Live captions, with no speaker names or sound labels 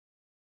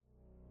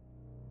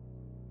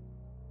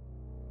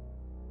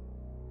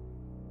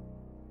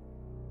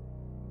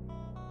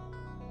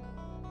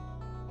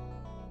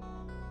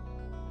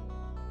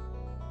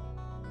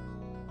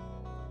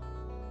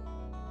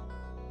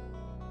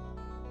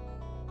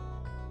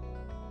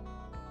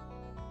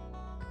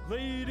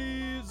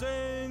Ladies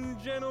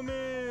and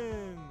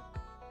gentlemen,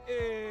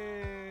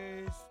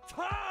 it's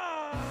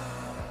time!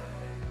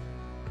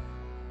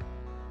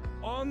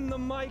 On the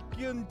mic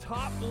in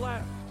top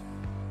left,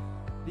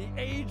 the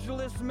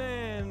ageless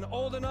man,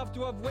 old enough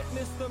to have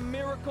witnessed the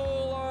miracle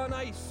on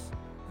ice,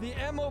 the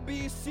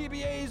MLB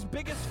CBA's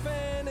biggest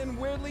fan and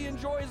weirdly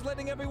enjoys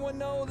letting everyone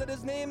know that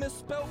his name is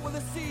spelled with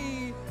a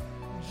C,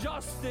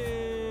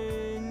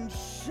 Justin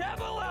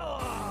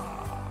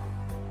Chevalella.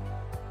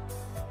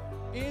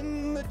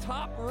 In the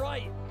top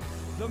right,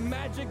 the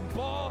magic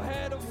ball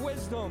head of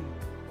wisdom,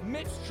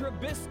 Mitch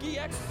Trubisky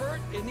expert,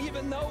 and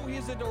even though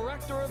he's a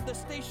director of the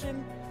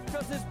station,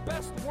 does his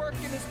best work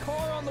in his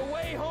car on the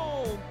way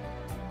home,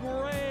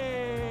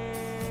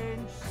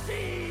 Grand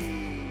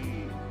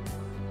C.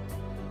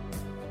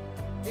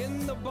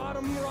 In the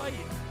bottom right,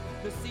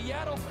 the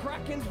Seattle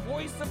Kraken's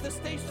voice of the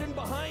station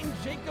behind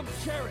Jacob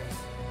Cheris,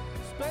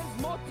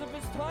 spends most of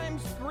his time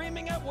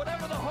screaming at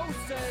whatever the host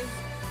says,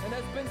 and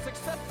has been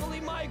successfully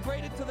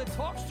migrated to the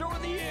talk show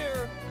of the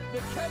year, the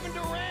Kevin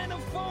Durant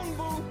of phone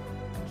booth,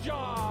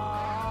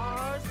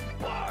 Josh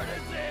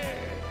Bartizan.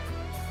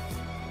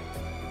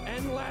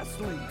 And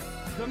lastly,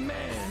 the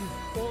man,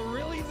 or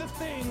really the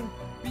thing,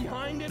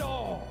 behind it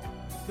all.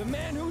 The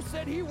man who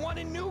said he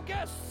wanted new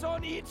guests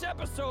on each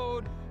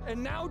episode,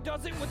 and now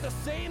does it with the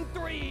same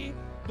three,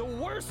 the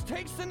worst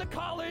takes into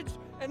college,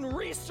 and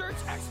research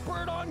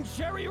expert on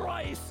Jerry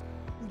Rice,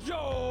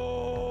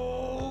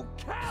 Joe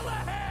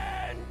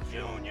Callahan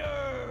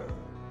Jr.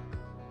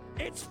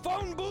 It's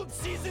Phone Booth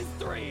Season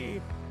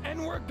 3,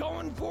 and we're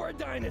going for a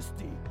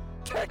dynasty.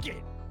 Kick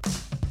it!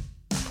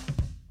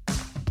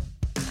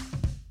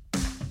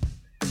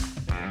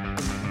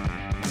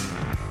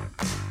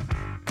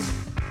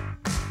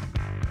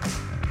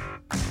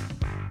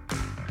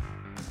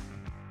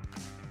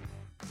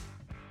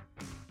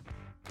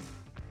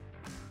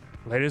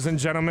 Ladies and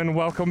gentlemen,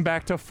 welcome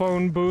back to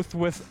Phone Booth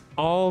with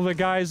all the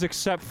guys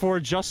except for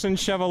Justin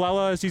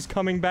Chevalella as he's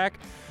coming back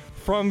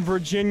from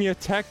Virginia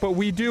Tech. But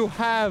we do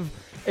have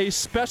a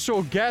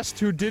special guest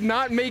who did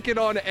not make it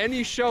on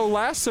any show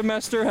last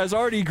semester, has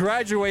already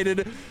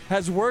graduated,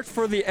 has worked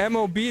for the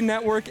MLB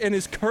Network, and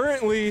is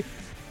currently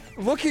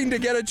looking to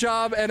get a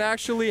job and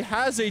actually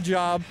has a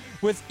job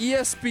with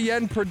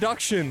ESPN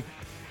production.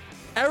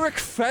 Eric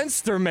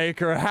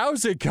Fenstermaker,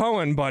 how's it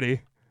going,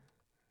 buddy?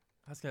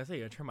 I was going to say,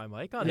 you going to turn my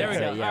mic on? There we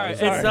go. Yeah,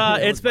 all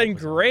right. It's been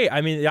great.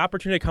 I mean, the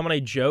opportunity to come on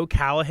a Joe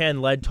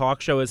Callahan-led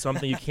talk show is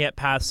something you can't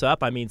pass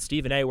up. I mean,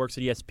 Stephen A. works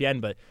at ESPN,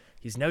 but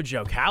he's no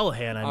Joe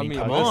Callahan. I mean,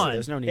 come on.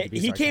 There's no need to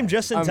be He came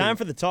just in time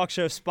for the talk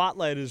show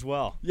spotlight as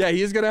well. Yeah,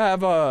 he's going to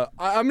have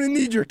I'm going to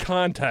need your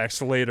contacts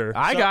later.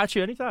 I got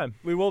you anytime.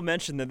 We will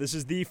mention that this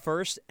is the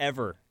first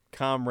ever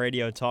comm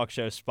radio talk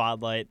show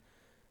spotlight.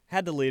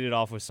 Had to lead it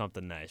off with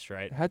something nice,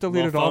 right? Had to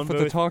lead it off with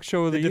the talk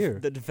show of the year.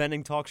 The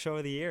defending talk show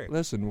of the year.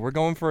 Listen, we're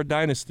going for a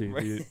dynasty.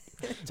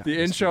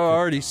 The intro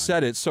already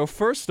said it. So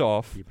first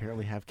off, you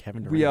apparently have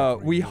Kevin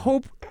Durant. We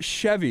hope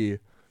Chevy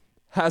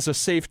has a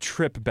safe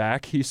trip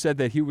back. He said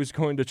that he was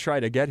going to try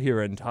to get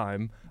here in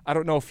time. I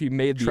don't know if he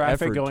made the effort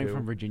Traffic going to.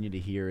 from Virginia to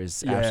here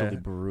is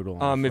absolutely brutal.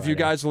 If you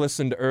guys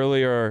listened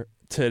earlier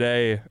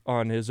today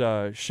on his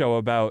show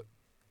about,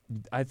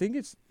 I think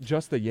it's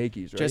just the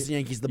Yankees, right? Just the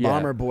Yankees, the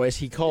Bomber boys.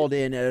 He called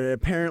in, and it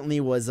apparently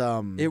was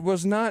it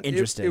was not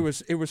interesting.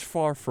 It was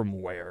far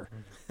from where.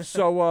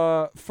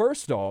 So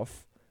first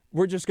off,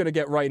 we're just gonna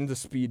get right into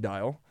speed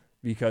dial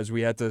because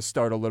we had to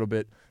start a little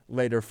bit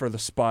later for the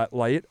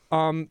spotlight.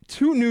 2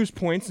 news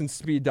points in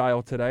speed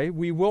dial today.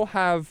 We will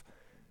have,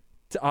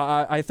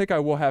 I think I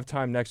will have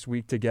time next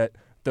week to get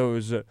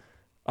those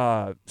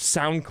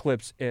sound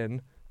clips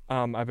in.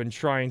 I've been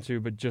trying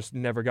to, but just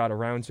never got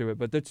around to it.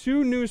 But the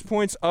 2 news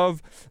points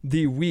of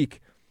the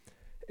week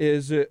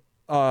is,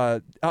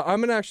 I'm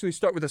going to actually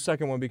start with the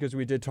second one because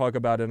we did talk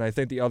about it, and I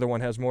think the other one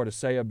has more to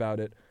say about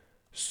it.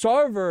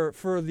 Sarver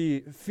for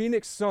the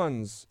Phoenix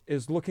Suns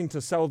is looking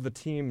to sell the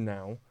team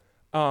now.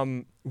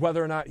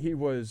 Whether or not he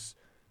was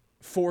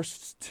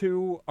forced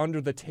to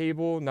under the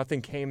table, nothing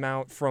came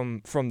out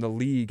from the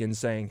league and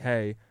saying,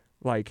 hey,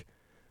 like,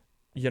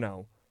 you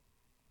know,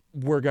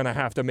 we're going to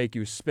have to make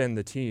you spin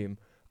the team.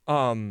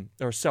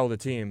 Or sell the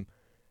team,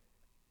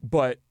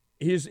 but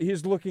he's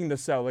looking to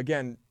sell.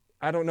 Again,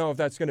 I don't know if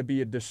that's going to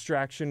be a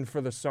distraction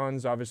for the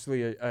Suns.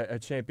 Obviously, a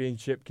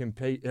championship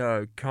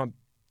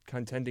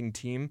contending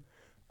team.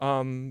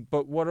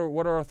 But what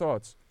are our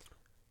thoughts?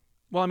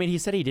 Well, I mean, he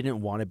said he didn't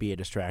want to be a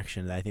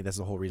distraction, and I think that's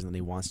the whole reason that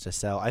he wants to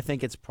sell. I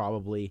think it's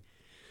probably,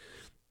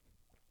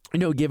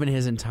 given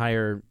the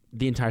entire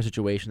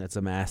situation that's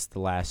amassed the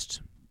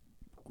last,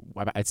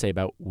 I'd say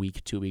about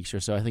 2 weeks or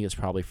so, I think it's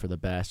probably for the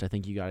best. I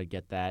think you got to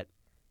get that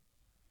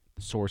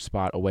sore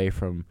spot away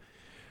from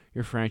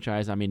your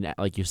franchise. I mean,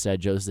 like you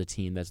said, Joe's the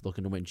team that's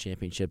looking to win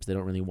championships. They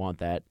don't really want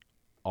that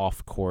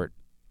off-court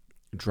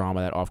drama,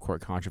 that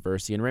off-court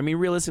controversy. And I mean,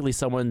 realistically,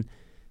 someone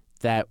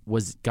that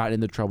got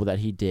into trouble that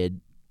he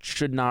did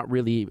should not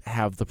really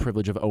have the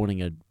privilege of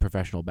owning a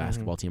professional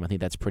basketball team. I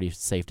think that's pretty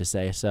safe to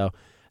say. So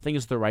I think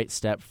it's the right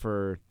step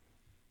for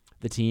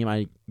the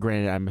team.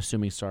 Granted, I'm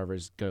assuming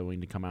Sarver's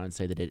going to come out and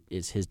say that it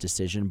is his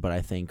decision, but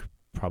I think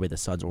probably the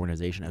Suns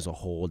organization as a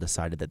whole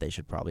decided that they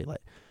should probably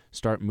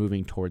start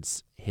moving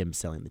towards him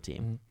selling the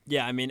team.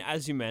 Yeah, I mean,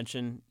 as you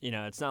mentioned,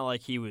 it's not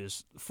like he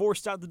was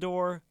forced out the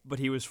door, but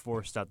he was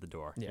forced out the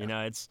door.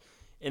 Yeah. It's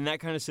in that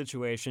kind of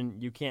situation,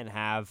 you can't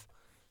have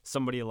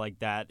somebody like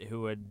that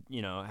who had,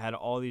 had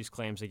all these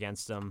claims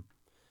against him.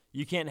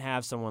 You can't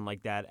have someone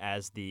like that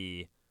as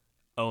the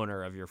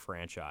owner of your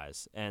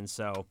franchise. And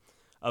so,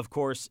 of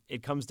course,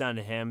 it comes down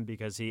to him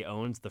because he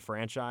owns the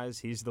franchise.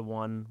 He's the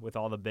one with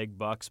all the big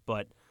bucks.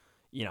 But,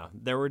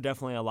 there were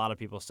definitely a lot of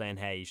people saying,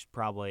 hey, you should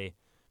probably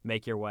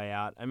make your way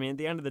out. I mean, at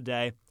the end of the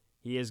day,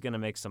 he is going to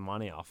make some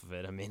money off of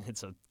it. I mean,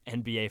 it's an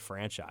NBA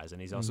franchise, and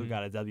he's also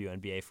got a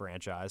WNBA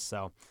franchise.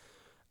 So,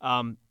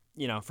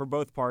 for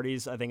both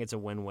parties, I think it's a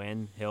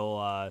win-win.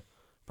 He'll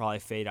probably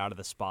fade out of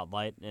the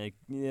spotlight. And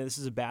this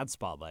is a bad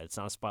spotlight. It's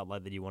not a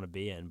spotlight that you want to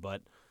be in.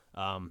 But,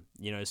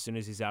 as soon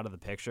as he's out of the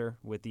picture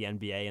with the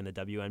NBA and the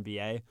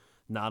WNBA,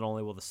 not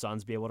only will the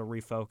Suns be able to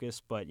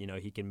refocus, but,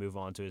 he can move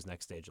on to his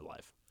next stage of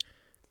life.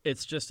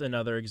 It's just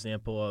another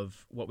example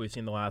of what we've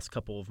seen the last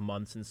couple of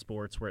months in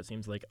sports where it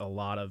seems like a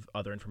lot of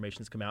other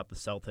information's come out. The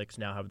Celtics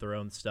now have their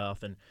own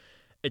stuff, and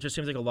it just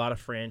seems like a lot of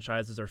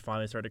franchises are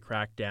finally starting to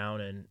crack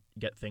down and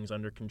get things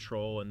under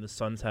control, and the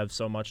Suns have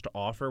so much to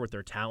offer with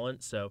their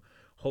talent, so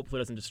hopefully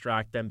it doesn't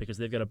distract them because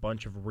they've got a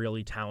bunch of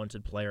really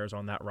talented players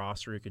on that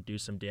roster who could do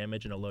some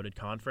damage in a loaded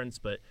conference,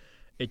 but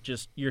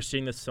you're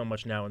seeing this so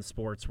much now in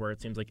sports where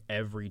it seems like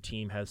every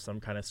team has some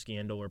kind of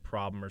scandal or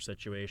problem or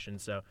situation,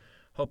 so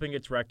hoping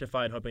it's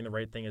rectified, hoping the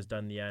right thing is done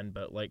in the end.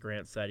 But like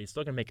Grant said, he's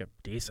still going to make a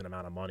decent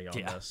amount of money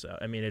on this. So,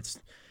 I mean,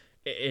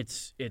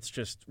 it's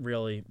just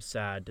really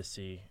sad to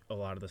see a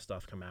lot of the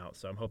stuff come out.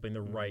 So I'm hoping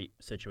the right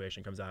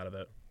situation comes out of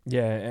it.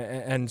 Yeah,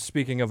 and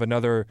speaking of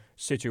another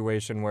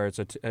situation where it's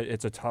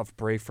a tough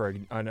break for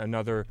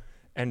another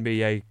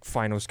NBA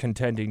Finals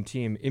contending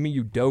team, Ime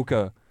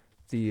Udoka,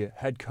 the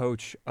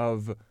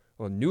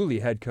newly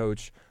head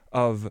coach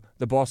of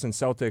the Boston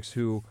Celtics,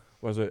 who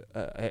was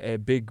a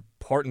big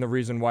part in the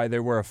reason why they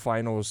were a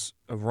finals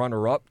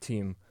runner-up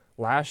team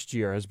last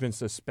year, has been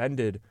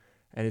suspended,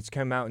 and it's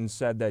come out and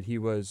said that he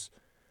was,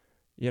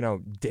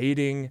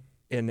 dating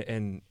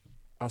a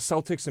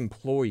Celtics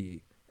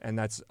employee, and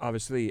that's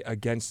obviously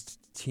against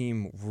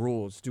team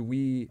rules. Do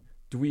we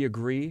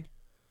agree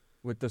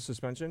with the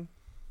suspension?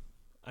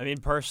 I mean,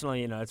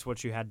 personally, it's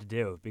what you had to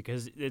do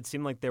because it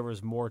seemed like there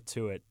was more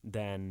to it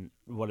than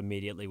what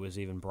immediately was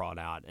even brought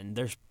out. And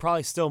there's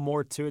probably still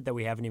more to it that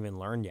we haven't even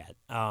learned yet.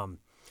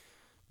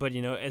 But,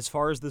 as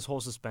far as this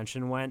whole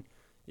suspension went,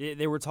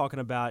 they were talking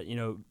about,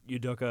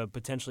 Udoka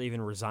potentially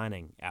even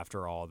resigning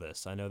after all of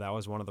this. I know that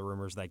was one of the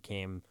rumors that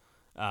came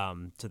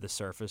to the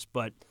surface.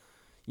 But,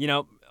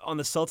 on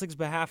the Celtics'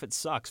 behalf, it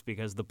sucks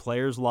because the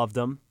players loved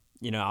him.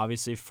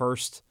 Obviously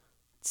first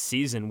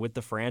season with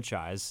the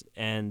franchise,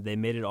 and they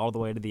made it all the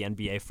way to the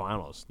NBA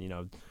Finals.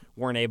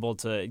 Weren't able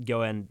to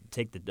go and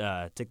take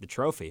the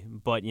trophy,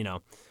 but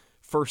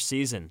first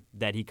season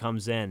that he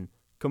comes in,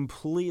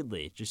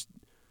 completely just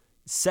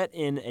set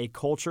in a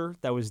culture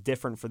that was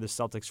different for the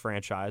Celtics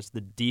franchise.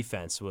 The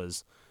defense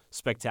was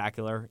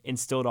spectacular,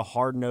 instilled a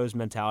hard-nosed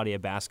mentality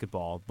of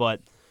basketball, but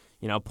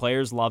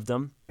players loved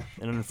him,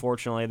 and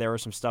unfortunately there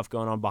was some stuff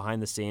going on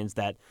behind the scenes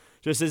that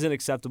just isn't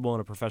acceptable in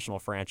a professional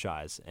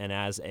franchise. And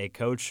as a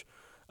coach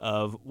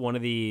of one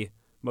of the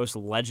most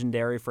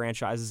legendary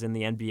franchises in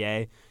the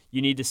NBA,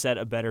 you need to set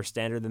a better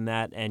standard than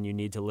that, and you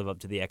need to live up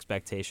to the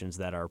expectations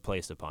that are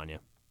placed upon you.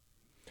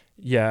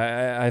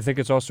 Yeah, I think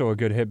it's also a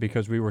good hit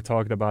because we were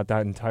talking about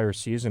that entire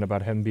season,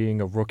 about him being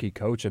a rookie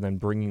coach and then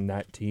bringing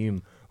that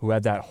team who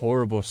had that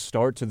horrible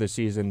start to the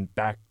season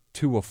back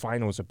to a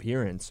finals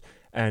appearance.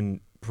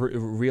 And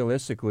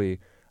realistically,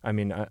 I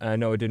mean, I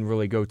know it didn't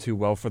really go too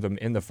well for them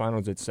in the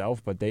finals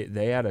itself, but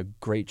they had a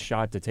great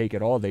shot to take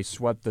it all. They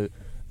swept the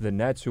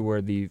Nets, who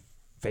were the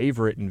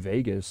favorite in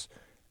Vegas,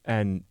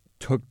 and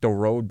took the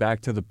road back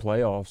to the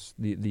playoffs,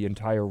 the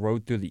entire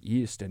road through the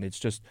East. And it's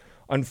just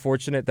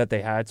unfortunate that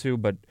they had to,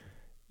 but,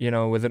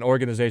 with an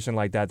organization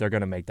like that, they're going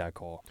to make that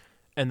call.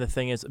 And the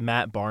thing is,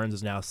 Matt Barnes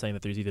is now saying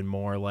that there's even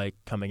more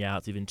coming out.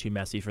 It's even too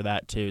messy for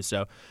that too.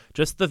 So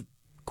just the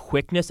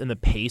quickness and the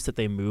pace that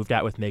they moved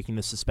at with making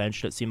the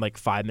suspension, it seemed like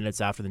 5 minutes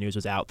after the news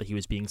was out that he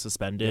was being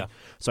suspended. Yeah.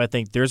 So I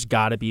think there's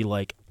got to be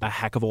a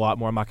heck of a lot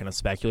more. I'm not going to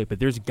speculate, but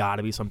there's got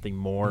to be something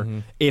more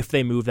if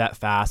they move that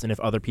fast, and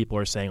if other people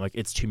are saying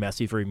it's too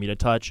messy for me to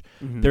touch.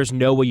 There's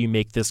no way you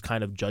make this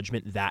kind of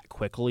judgment that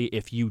quickly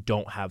if you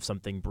don't have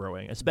something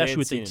brewing, especially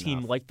with a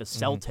team like the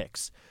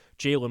Celtics.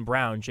 Jaylen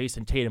Brown,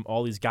 Jason Tatum,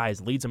 all these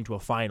guys leads them to a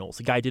finals.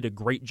 The guy did a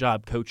great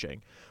job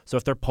coaching. So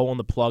if they're pulling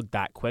the plug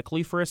that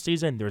quickly for a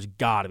season, there's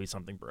got to be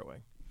something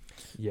brewing.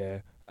 Yeah.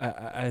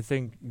 I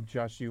think,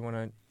 Josh, you want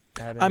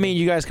to add anything? I mean,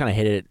 you guys kind of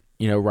hit it,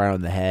 right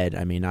on the head.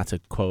 I mean, not to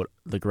quote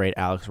the great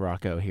Alex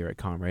Rocco here at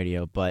Com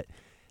Radio, but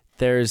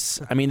there's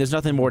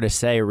nothing more to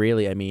say,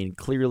 really. I mean,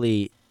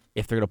 clearly,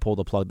 if they're going to pull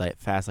the plug that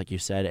fast, like you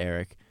said,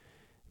 Eric,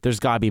 there's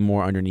got to be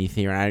more underneath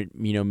here. And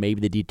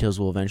maybe the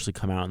details will eventually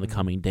come out in the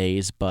coming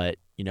days, but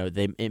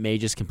it may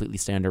just completely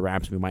stay under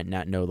wraps. We might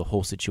not know the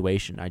whole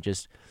situation.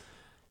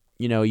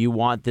 You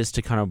want this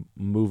to kind of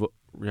move,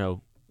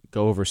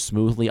 go over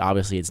smoothly.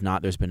 Obviously, it's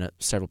not. There's been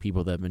several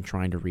people that have been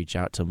trying to reach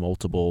out to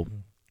multiple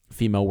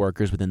female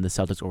workers within the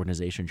Celtics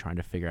organization, trying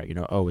to figure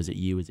out, is it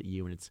you? Is it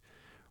you? And it's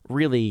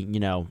really,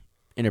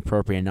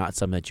 inappropriate and not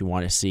something that you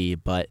want to see.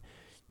 But,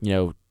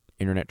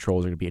 internet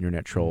trolls are going to be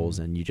internet trolls,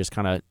 and you just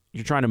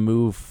you're trying to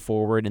move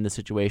forward in the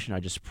situation. I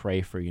just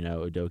pray for,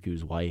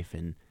 Udoka's wife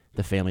and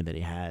the family that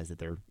he has, that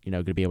they're,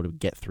 going to be able to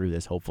get through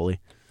this, hopefully.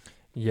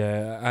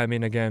 Yeah, I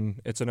mean, again,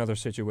 it's another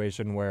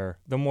situation where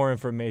the more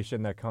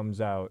information that comes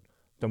out,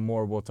 the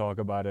more we'll talk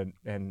about it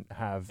and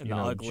have,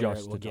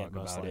 just to talk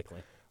about it.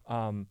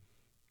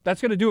 That's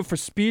going to do it for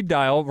Speed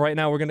Dial. Right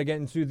now, we're going to get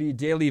into the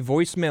daily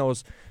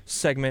voicemails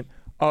segment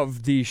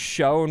of the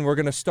show, and we're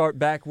going to start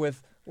back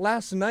with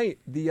last night.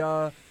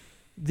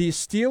 The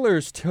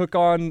Steelers took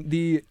on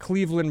the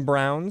Cleveland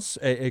Browns,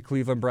 a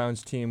Cleveland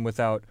Browns team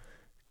without,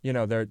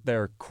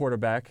 their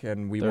quarterback,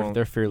 and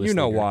they're fearless.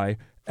 Why.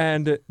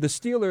 And the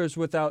Steelers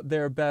without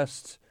their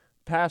best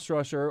pass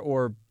rusher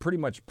or pretty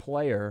much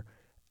player.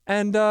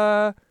 And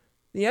the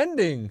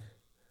ending,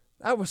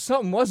 that was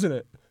something, wasn't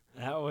it?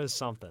 That was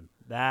something.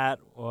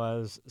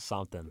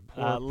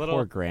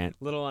 Poor Grant.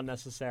 Little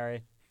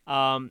unnecessary,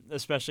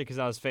 especially because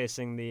I was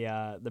facing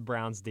the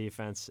Browns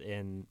defense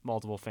in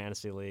multiple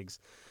fantasy leagues.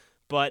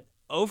 But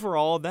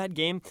overall, that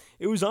game,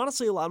 it was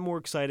honestly a lot more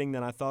exciting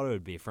than I thought it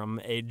would be.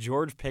 From a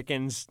George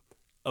Pickens,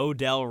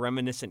 Odell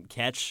reminiscent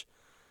catch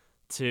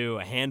to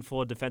a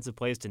handful of defensive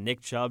plays to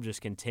Nick Chubb just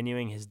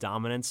continuing his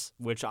dominance,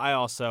 which I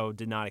also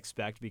did not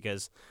expect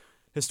because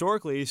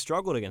historically he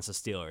struggled against the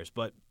Steelers.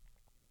 But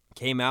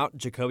came out,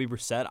 Jacoby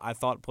Brissett, I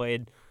thought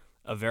played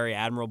a very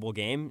admirable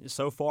game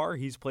so far.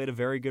 He's played a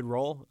very good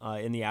role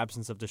in the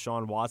absence of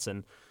Deshaun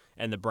Watson,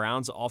 and the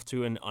Browns off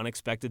to an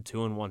unexpected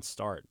 2-1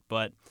 start.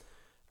 But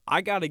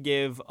I got to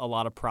give a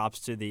lot of props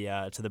to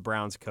the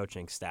Browns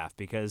coaching staff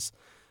because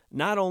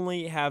not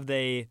only have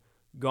they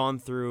gone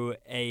through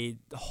a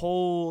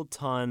whole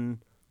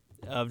ton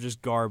of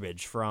just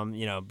garbage from,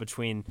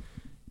 between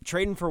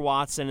trading for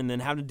Watson and then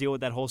having to deal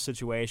with that whole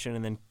situation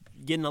and then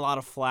getting a lot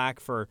of flack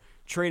for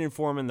trading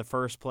for him in the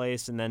first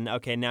place. And then,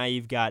 okay, now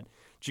you've got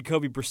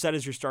Jacoby Brissett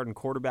as your starting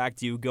quarterback.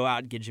 Do you go out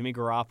and get Jimmy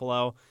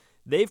Garoppolo?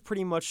 They've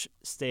pretty much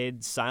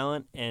stayed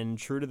silent and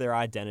true to their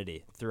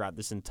identity throughout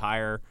this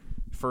entire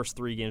first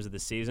 3 games of the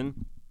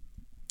season.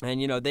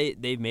 And,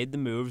 they've made the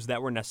moves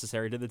that were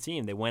necessary to the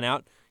team. They went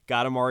out,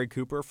 got Amari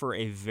Cooper for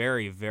a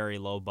very, very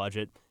low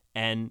budget.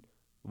 And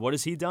what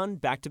has he done?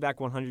 Back-to-back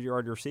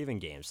 100-yard receiving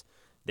games.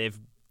 They've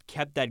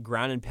kept that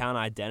ground and pound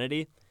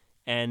identity,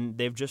 and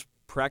they've just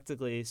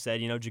practically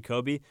said,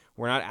 Jacoby,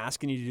 we're not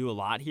asking you to do a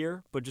lot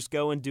here, but just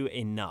go and do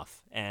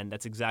enough. And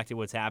that's exactly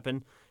what's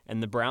happened.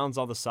 And the Browns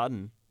all of a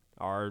sudden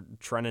are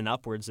trending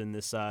upwards in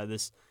this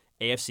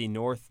AFC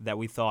North that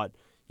we thought,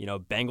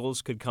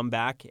 Bengals could come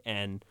back,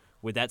 and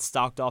with that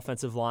stocked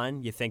offensive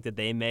line, you think that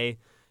they may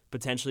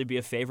potentially be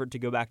a favorite to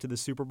go back to the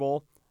Super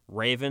Bowl.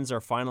 Ravens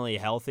are finally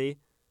healthy.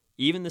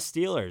 Even the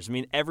Steelers. I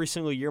mean, every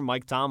single year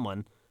Mike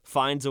Tomlin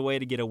finds a way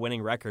to get a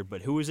winning record,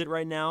 but who is it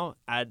right now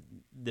at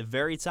the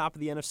very top of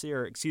the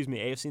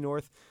AFC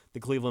North? The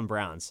Cleveland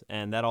Browns,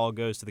 and that all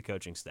goes to the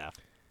coaching staff.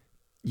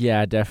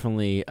 Yeah,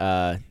 definitely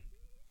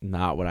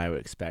not what I would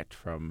expect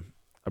from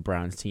a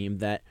Browns team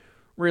that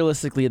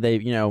realistically they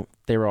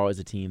were always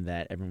a team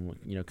that everyone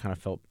kind of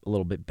felt a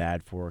little bit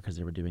bad for because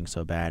they were doing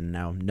so bad, and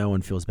now no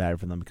one feels bad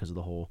for them because of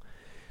the whole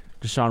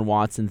Deshaun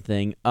Watson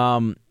thing.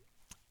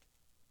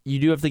 You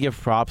do have to give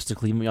props to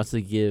Cleveland. You also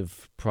have to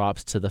give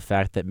props to the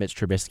fact that Mitch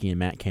Trubisky and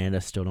Matt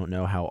Canada still don't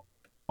know how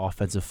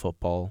offensive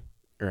football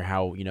or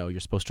how you're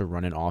supposed to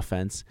run an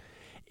offense.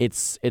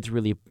 It's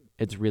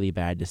really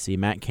bad to see.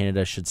 Matt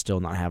Canada should still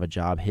not have a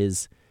job.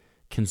 His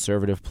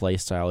conservative play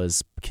style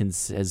has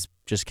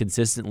just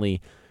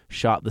consistently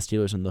shot the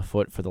Steelers in the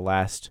foot for the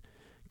last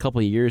couple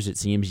of years, it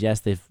seems. Yes,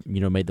 they've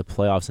made the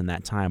playoffs in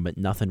that time, but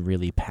nothing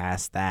really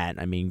past that.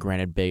 I mean,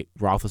 granted,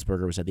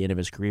 Roethlisberger was at the end of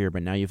his career,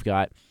 but now you've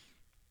got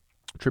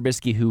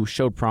Trubisky, who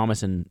showed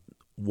promise in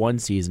one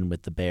season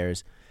with the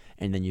Bears,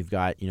 and then you've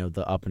got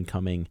the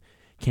up-and-coming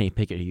Kenny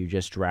Pickett, who you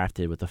just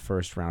drafted with a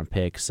first-round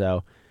pick.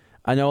 So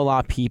I know a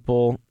lot of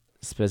people,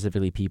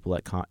 specifically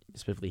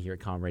here at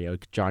Com Radio,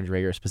 John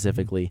Drager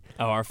specifically,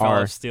 our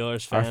fellow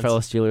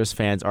Steelers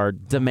fans are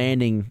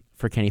demanding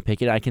for Kenny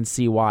Pickett. I can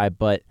see why,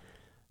 but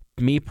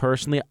me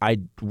personally, I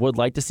would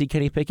like to see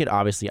Kenny Pickett.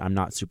 Obviously, I'm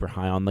not super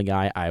high on the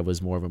guy. I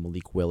was more of a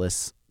Malik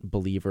Willis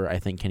believer. I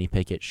think Kenny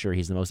Pickett, sure,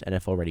 he's the most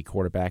NFL-ready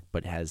quarterback,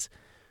 but has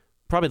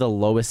probably the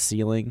lowest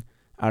ceiling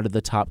out of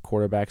the top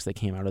quarterbacks that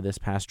came out of this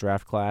past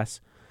draft class.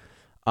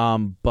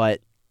 But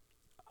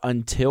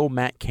until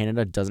Matt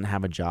Canada doesn't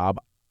have a job,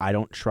 I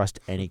don't trust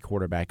any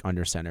quarterback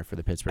under center for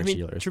the Pittsburgh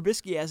Steelers.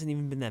 Trubisky hasn't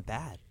even been that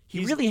bad.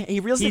 He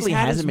realistically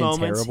hasn't been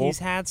terrible. He's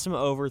had some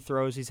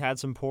overthrows. He's had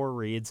some poor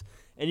reads.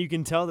 And you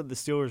can tell that the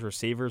Steelers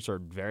receivers are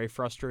very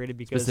frustrated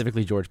because...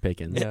 Specifically George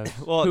Pickens. Yeah.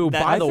 Who,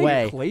 by the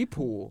way...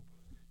 Claypool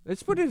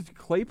Let's put it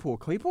Claypool.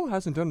 Claypool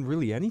hasn't done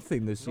really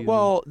anything this season.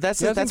 Well, that's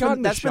He hasn't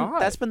gotten a shot.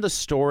 that's been the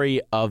story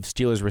of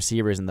Steelers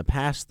receivers in the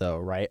past, though,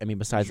 right? I mean,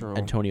 besides True.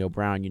 Antonio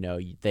Brown,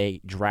 they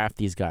draft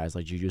these guys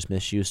like Juju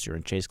Smith-Schuster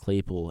and Chase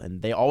Claypool,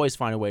 and they always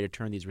find a way to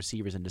turn these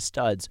receivers into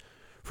studs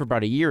for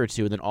about a year or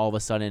two, and then all of a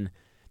sudden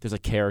there's a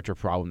character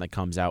problem that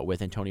comes out.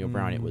 With Antonio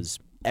Brown, it was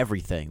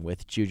everything.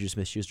 With Juju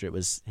Smith-Schuster, it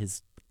was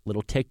his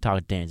little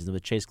TikTok dances. And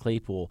with Chase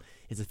Claypool,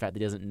 it's the fact that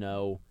he doesn't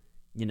know,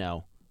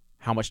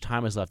 how much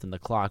time is left in the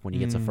clock when he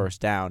gets a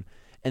first down,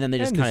 and then they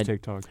just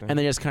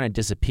kind of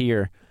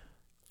disappear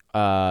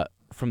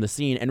from the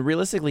scene. And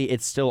realistically,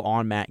 it's still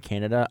on Matt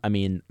Canada. I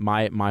mean,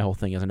 my whole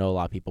thing is, I know a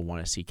lot of people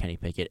want to see Kenny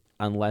Pickett.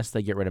 Unless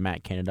they get rid of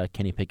Matt Canada,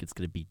 Kenny Pickett's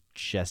going to be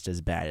just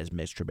as bad as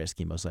Mitch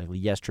Trubisky, most likely.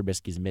 Yes,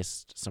 Trubisky's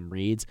missed some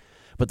reads,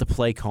 but the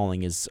play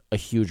calling is a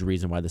huge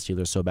reason why the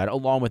Steelers are so bad,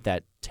 along with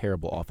that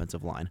terrible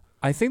offensive line.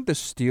 I think the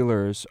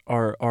Steelers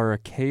are a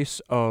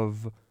case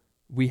of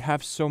we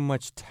have so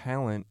much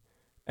talent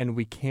and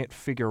we can't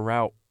figure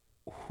out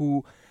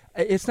who.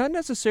 It's not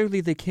necessarily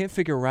they can't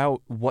figure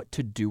out what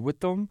to do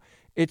with them.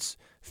 It's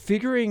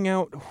figuring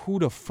out who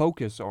to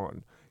focus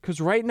on. Because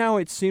right now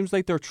it seems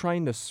like they're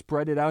trying to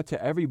spread it out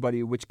to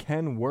everybody, which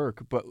can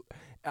work. But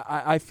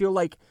I feel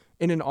like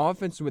in an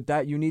offense with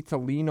that, you need to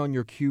lean on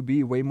your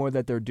QB way more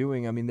than they're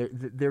doing. I mean,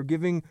 they're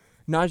giving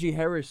Najee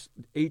Harris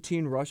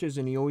 18 rushes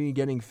and he only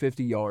getting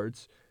 50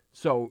 yards.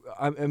 So,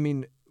 I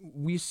mean,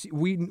 we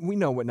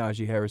know what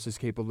Najee Harris is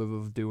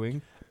capable of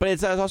doing. But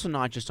it's also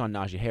not just on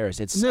Najee Harris.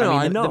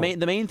 I know.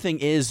 The main thing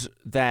is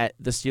that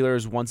the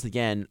Steelers, once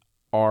again,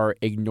 are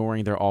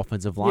ignoring their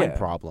offensive line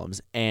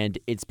problems, and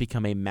it's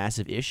become a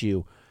massive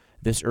issue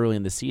this early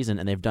in the season,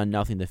 and they've done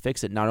nothing to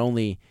fix it. Not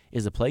only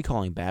is the play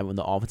calling bad, when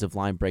the offensive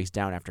line breaks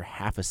down after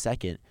half a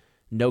second,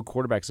 no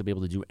quarterbacks will be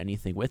able to do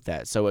anything with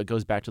that. So it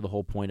goes back to the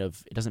whole point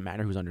of it doesn't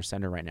matter who's under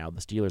center right now.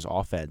 The Steelers'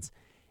 offense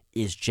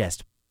is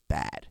just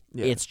bad.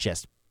 Yeah. It's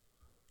just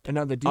and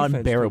now the defense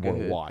unbearable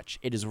to watch.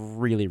 It is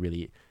really,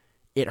 really,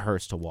 it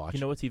hurts to watch. You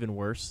know what's even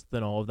worse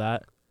than all of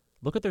that?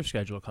 Look at their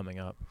schedule coming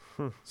up.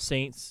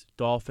 Saints,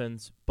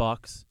 Dolphins,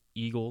 Bucks,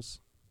 Eagles.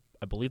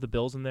 I believe the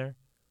Bills in there.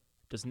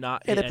 Does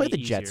not. Yeah, they play the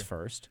easier. Jets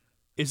first.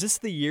 Is this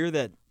the year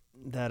that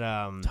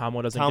Tomlin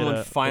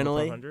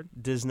finally 500?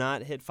 does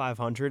not hit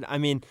 500? I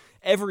mean,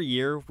 every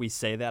year we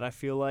say that. I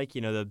feel like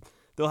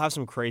they'll have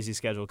some crazy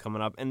schedule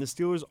coming up, and the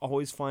Steelers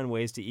always find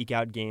ways to eke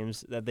out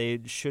games that they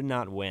should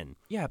not win.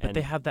 Yeah, but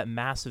they have that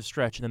massive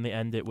stretch, and then they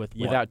end it with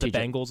without the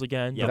Bengals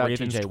again, the without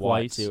Ravens TJ twice.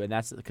 Watt too, and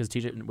that's because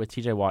with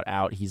TJ Watt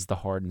out, he's the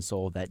heart and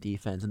soul of that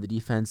defense, and the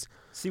defense.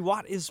 See,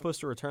 Watt is supposed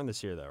to return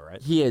this year, though,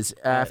 right? He is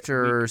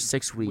after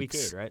 6 weeks.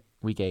 Week 8, right?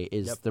 Week 8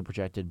 is the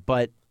projected,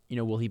 but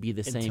will he be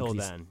the same? Until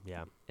then,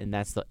 yeah. And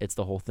it's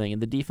the whole thing,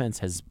 and the defense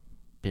has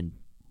been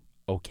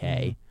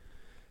okay. Mm-hmm.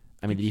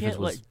 I mean, the defense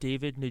can't let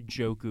David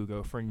Njoku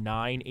go for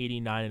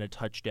 989 and a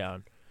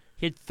touchdown.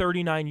 He had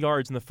 39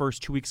 yards in the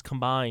first 2 weeks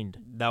combined.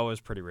 That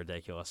was pretty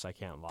ridiculous. I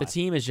can't lie. The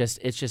team is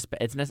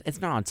it's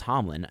not on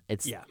Tomlin.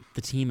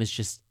 The team is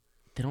just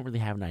they don't really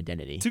have an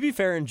identity. To be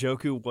fair,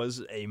 Njoku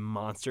was a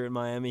monster in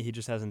Miami. He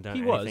just hasn't done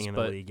anything in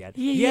the league yet.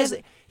 He has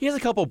a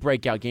couple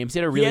breakout games. He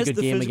had a really good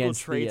game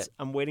against traits.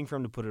 I'm waiting for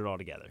him to put it all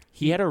together.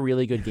 He had a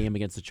really good game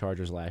against the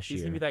Chargers last year.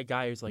 He's gonna be that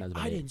guy who's like,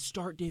 I didn't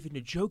start David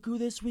Njoku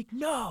this week.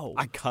 No,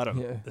 I cut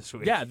him this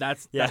week. Yeah,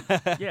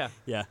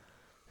 yeah.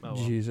 Oh, well.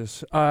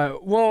 Jesus.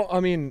 Well, I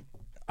mean,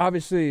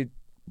 obviously,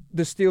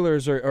 the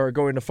Steelers are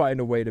going to find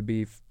a way to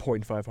be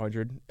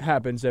 .500.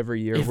 Happens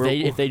every year.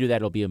 If they do that,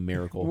 it'll be a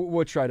miracle.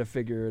 We'll try to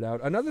figure it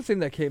out. Another thing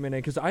that came in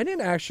because I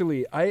didn't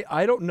actually,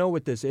 I don't know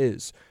what this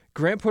is.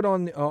 Grant put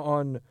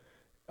on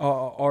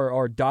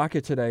our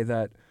docket today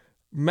that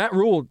Matt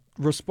Rule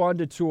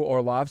responded to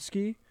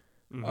Orlovsky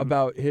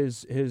about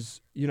his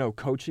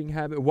coaching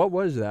habit. What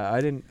was that? I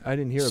didn't hear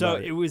about it. So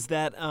it was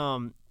that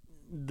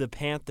the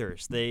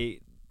Panthers, they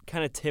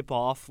kind of tip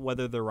off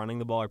whether they're running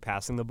the ball or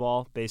passing the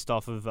ball based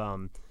off of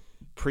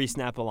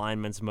pre-snap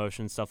alignments,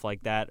 motion, stuff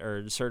like that,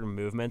 or certain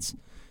movements.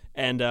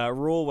 And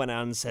Rule went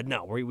out and said,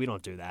 no, we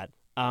don't do that.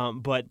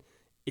 But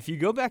if you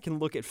go back and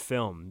look at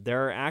film,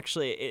 there are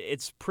actually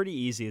it's pretty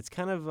easy. It's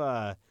kind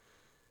of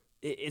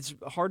it's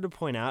hard to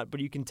point out, but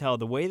you can tell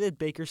the way that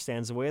Baker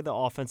stands, the way the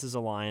offense is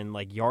aligned,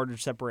 like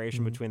yardage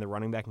separation between the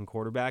running back and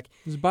quarterback.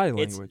 It's body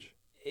language.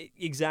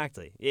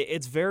 Exactly.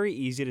 It's very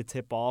easy to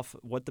tip off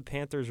what the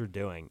Panthers are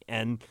doing.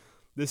 And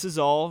this is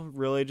all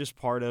really just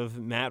part of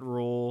Matt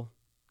Rule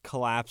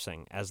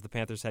collapsing as the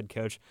Panthers head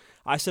coach.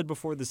 I said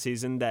before the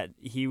season that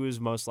he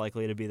was most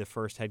likely to be the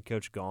first head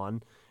coach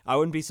gone. I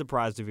wouldn't be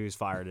surprised if he was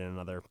fired in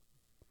another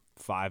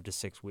 5 to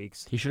 6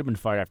 weeks. He should have been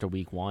fired after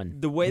week 1.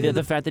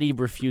 The fact that he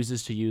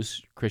refuses to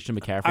use Christian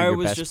McCaffrey, I your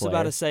was best just player.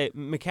 about to say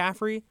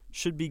McCaffrey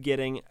should be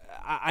getting.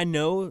 I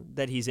know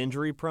that he's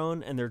injury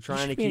prone, and they're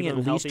trying to keep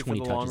him healthy for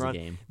the long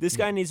run. This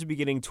guy needs to be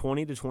getting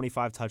 20 to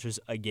 25 touches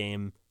a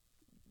game,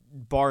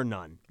 bar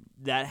none.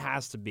 That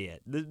has to be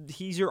it.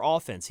 He's your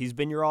offense. He's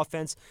been your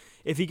offense.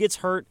 If he gets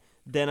hurt,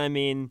 then I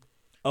mean,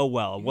 oh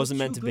well, it wasn't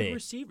meant to be.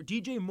 Receiver.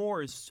 DJ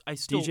Moore is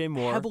DJ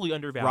Moore, heavily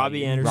undervalued.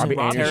 Robbie Anderson,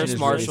 Terrace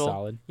Marshall.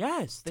 solid.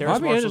 Yes,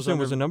 Robbie Anderson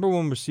was the number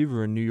one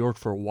receiver in New York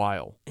for a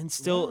while. And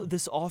still,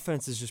 this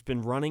offense has just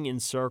been running in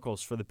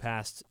circles for the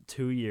past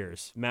 2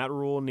 years. Matt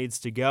Rule needs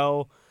to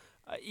go.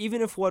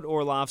 Even if what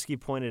Orlovsky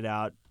pointed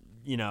out,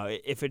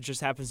 if it just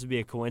happens to be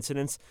a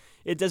coincidence,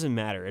 it doesn't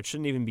matter. It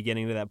shouldn't even be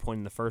getting to that point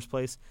in the first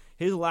place.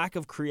 His lack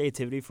of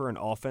creativity for an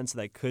offense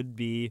that could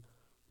be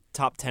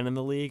top 10 in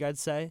the league, I'd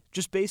say,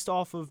 just based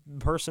off of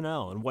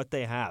personnel and what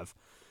they have.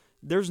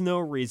 There's no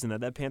reason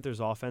that Panthers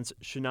offense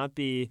should not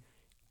be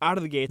out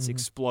of the gates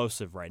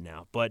explosive right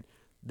now. But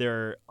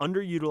they're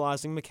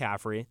underutilizing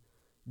McCaffrey.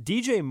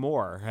 DJ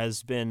Moore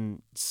has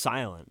been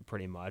silent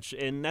pretty much,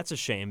 and that's a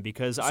shame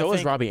because I think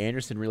is Robbie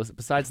Anderson.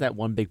 Besides that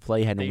one big play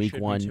he had in week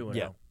 1.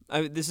 Yeah.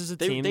 This is a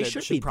team that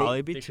should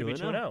probably be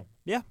 2-0.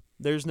 Yeah,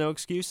 there's no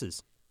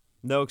excuses.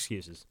 No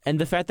excuses. And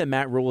the fact that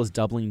Matt Rule is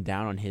doubling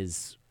down on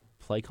his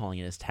play calling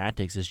and his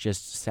tactics is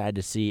just sad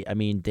to see. I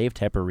mean, Dave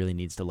Tepper really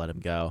needs to let him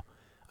go.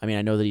 I mean,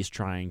 I know that he's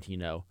trying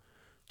to,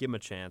 give him a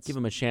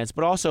chance.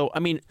 But also, I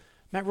mean,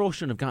 Matt Rule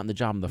shouldn't have gotten the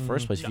job in the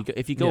first place. No.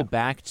 If you go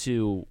back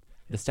to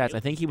the stats, I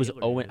think he was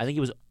Owen. I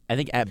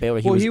think at Baylor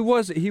he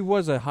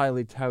was a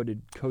highly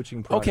touted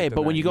coaching product. Okay,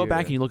 but when you go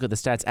back and you look at the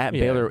stats at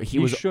Baylor, he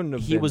was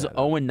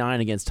 0-9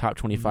 against top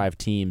 25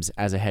 teams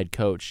as a head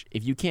coach.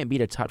 If you can't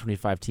beat a top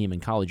 25 team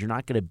in college, you're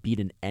not going to beat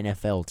an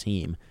NFL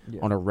team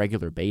on a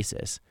regular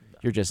basis.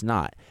 You're just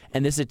not.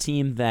 And this is a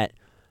team that,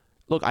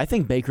 look, I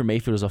think Baker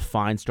Mayfield is a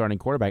fine starting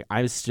quarterback.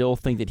 I still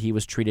think that he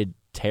was treated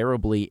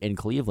terribly in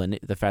Cleveland.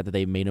 The fact that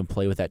they made him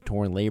play with that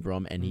torn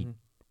labrum and he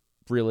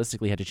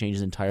realistically had to change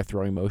his entire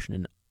throwing motion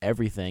and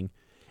everything,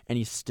 and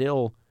he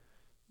still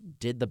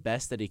did the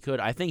best that he could.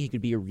 I think he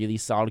could be a really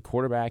solid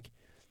quarterback.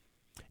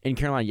 In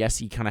Carolina, yes,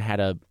 he kind of had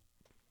a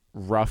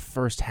rough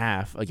first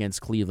half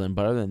against Cleveland,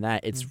 but other than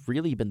that, it's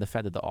really been the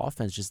fact that the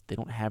offense just, they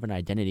don't have an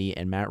identity,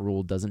 and Matt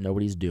Rule doesn't know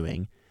what he's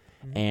doing,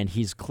 and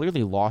he's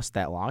clearly lost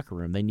that locker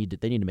room. They need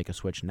to make a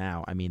switch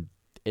now. I mean,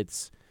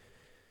 it's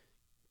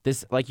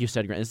this, like you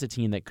said, Grant, this is a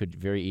team that could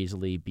very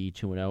easily be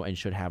 2-0 and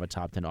should have a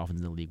top 10 offense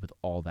in the league with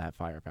all that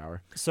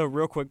firepower. So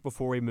real quick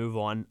before we move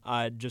on,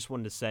 I just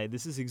wanted to say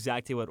this is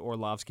exactly what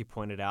Orlovsky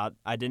pointed out.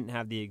 I didn't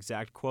have the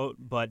exact quote,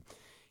 but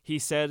he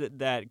said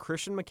that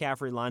Christian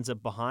McCaffrey lines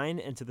up behind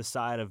and to the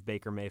side of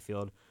Baker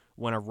Mayfield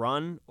when a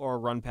run or a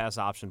run-pass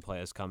option play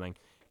is coming,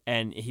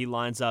 and he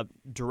lines up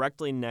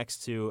directly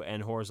next to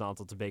and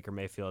horizontal to Baker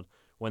Mayfield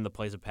when the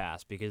play's a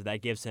pass, because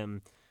that gives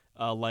him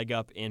a leg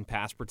up in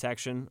pass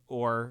protection,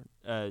 or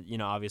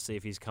obviously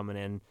if he's coming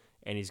in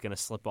and he's going to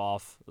slip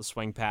off the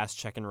swing pass,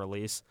 check and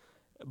release.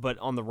 But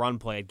on the run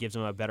play, it gives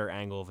him a better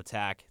angle of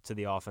attack to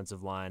the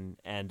offensive line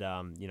and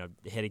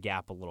hit a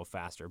gap a little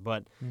faster.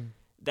 But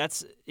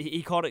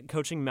he called it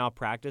coaching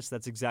malpractice.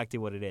 That's exactly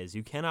what it is.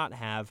 You cannot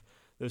have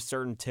those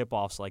certain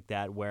tip-offs like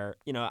that where,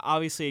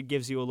 obviously it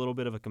gives you a little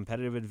bit of a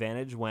competitive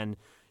advantage when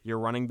your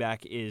running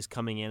back is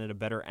coming in at a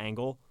better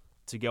angle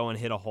to go and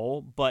hit a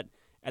hole, but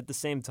at the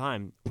same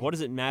time, what does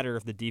it matter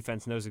if the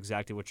defense knows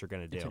exactly what you're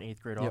going to do? It's an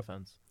 8th grade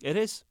offense. It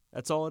is.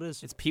 That's all it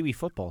is. It's Pee Wee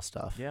football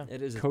stuff. Yeah,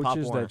 it is.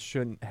 Coaches that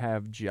shouldn't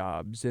have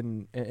jobs.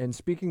 And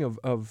speaking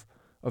of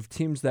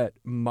teams that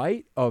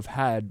might have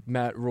had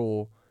Matt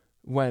Rule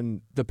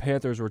when the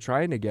Panthers were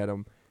trying to get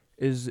him,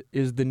 is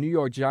the New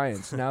York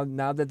Giants. now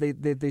that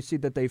they see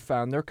that they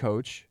found their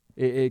coach,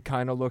 it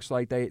kind of looks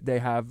like they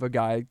have a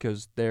guy,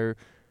 because they're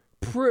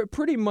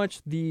pretty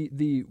much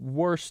the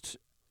worst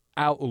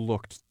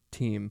outlooked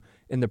team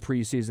in the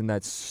preseason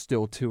that's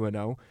still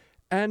 2-0.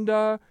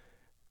 And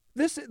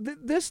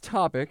this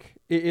topic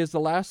is the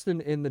last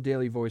in the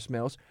daily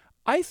voicemails.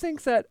 I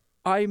think that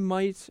I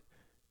might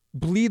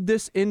bleed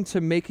this into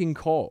making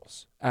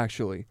calls,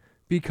 actually,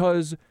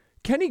 because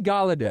Kenny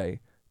Golladay,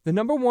 the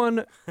number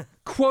one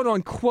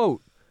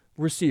quote-unquote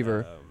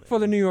receiver for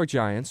the New York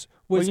Giants,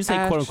 was when you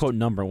say quote-unquote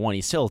number one,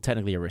 he's still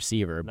technically a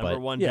receiver. Number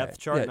one depth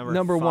chart,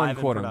 number 5 one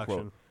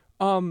quote-unquote.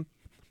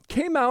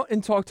 Came out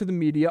and talked to the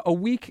media a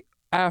week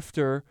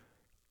after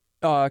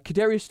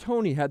Kadarius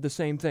Toney had the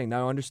same thing.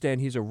 Now, I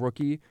understand he's a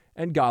rookie,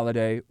 and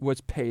Golladay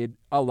was paid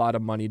a lot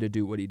of money to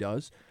do what he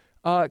does.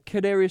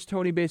 Kadarius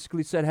Toney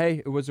basically said,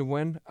 hey, it was a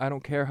win. I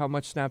don't care how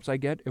much snaps I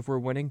get. If we're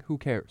winning, who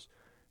cares?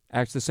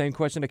 Asked the same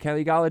question to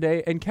Kenny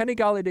Golladay, and Kenny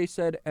Golladay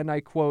said, and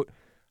I quote,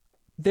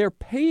 they're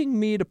paying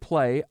me to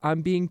play.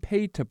 I'm being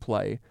paid to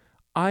play.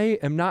 I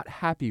am not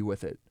happy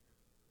with it.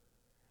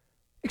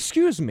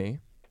 Excuse me.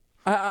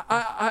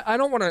 I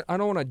don't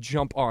want to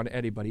jump on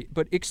anybody,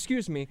 but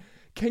excuse me,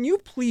 can you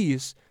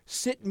please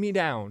sit me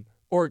down,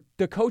 or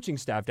the coaching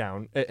staff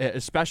down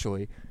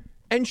especially,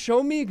 and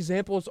show me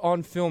examples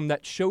on film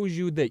that shows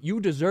you that you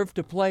deserve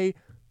to play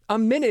a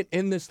minute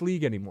in this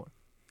league anymore?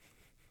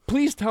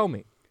 Please tell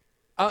me.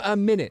 A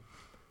minute.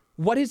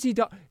 What has he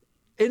done?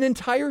 An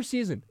entire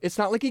season. It's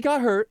not like he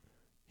got hurt.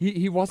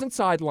 He wasn't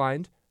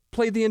sidelined.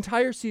 Played the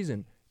entire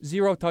season.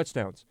 0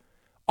 touchdowns.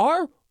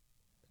 What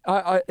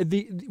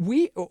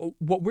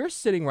we're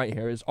sitting right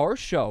here is our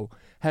show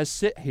has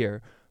sit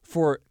here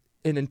for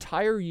an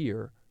entire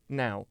year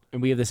now.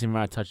 And we have the same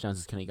amount of touchdowns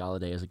as Kenny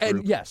Golladay as a group.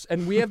 And yes,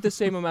 and we have the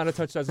same amount of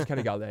touchdowns as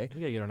Kenny Golladay.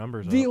 We got to get our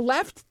numbers The up.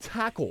 left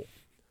tackle,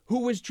 who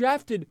was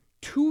drafted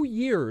 2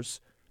 years,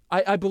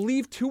 I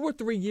believe 2 or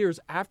 3 years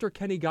after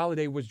Kenny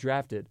Golladay was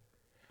drafted,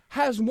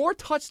 has more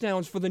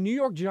touchdowns for the New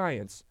York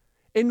Giants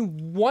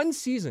in one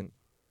season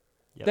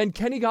than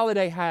Kenny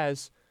Golladay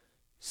has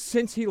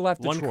since he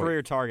left Detroit. One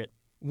career target.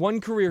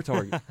 One career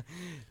target.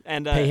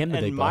 And Pay him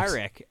the big bucks.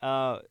 Myrick,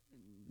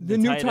 The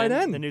new tight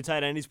end. The new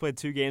tight end. He's played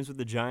 2 games with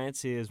the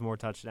Giants. He has more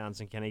touchdowns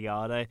than Kenny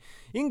Golladay.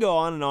 You can go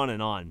on and on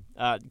and on.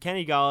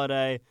 Kenny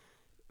Golladay,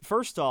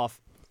 first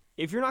off,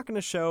 if you're not going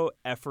to show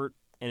effort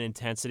and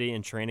intensity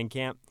in training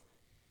camp,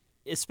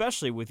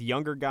 especially with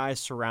younger guys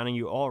surrounding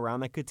you all around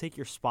that could take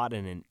your spot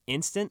in an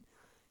instant,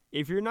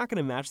 if you're not going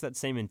to match that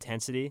same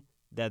intensity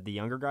that the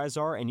younger guys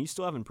are and you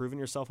still haven't proven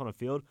yourself on a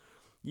field,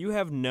 you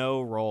have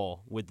no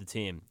role with the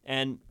team.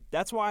 And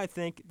that's why I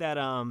think that,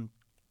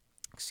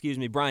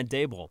 Brian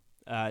Daboll,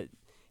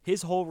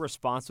 his whole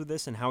response with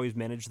this and how he's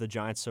managed the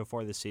Giants so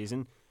far this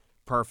season,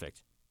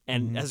 perfect.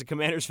 And as a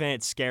Commanders fan,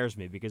 it scares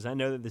me because I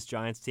know that this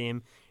Giants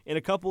team in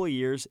a couple of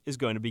years is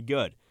going to be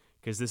good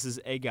because this is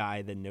a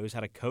guy that knows how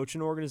to coach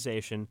an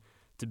organization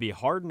to be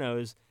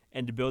hard-nosed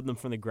and to build them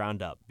from the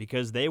ground up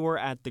because they were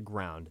at the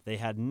ground. They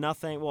had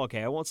nothing. Well,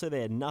 okay, I won't say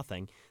they had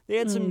nothing. They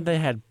had some. They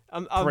had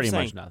I'm pretty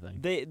saying, much nothing.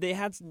 They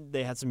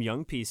had some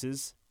young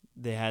pieces.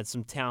 They had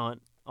some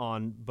talent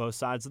on both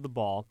sides of the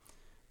ball.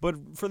 But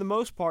for the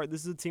most part,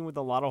 this is a team with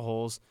a lot of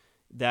holes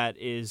that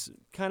is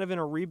kind of in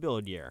a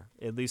rebuild year.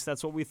 At least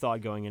that's what we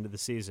thought going into the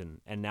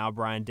season. And now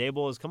Brian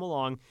Daboll has come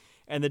along,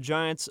 and the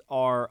Giants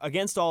are,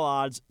 against all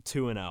odds,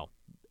 2-0.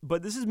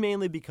 But this is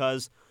mainly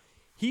because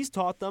he's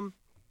taught them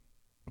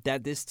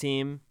that this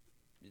team,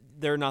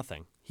 they're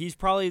nothing. He's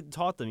probably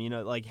taught them,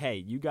 hey,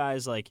 you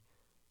guys,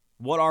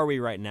 what are we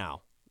right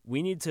now?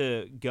 We need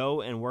to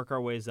go and work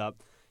our ways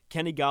up.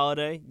 Kenny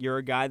Golladay, you're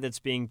a guy that's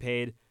being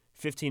paid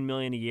 $15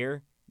 million a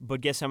year, but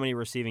guess how many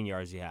receiving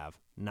yards you have?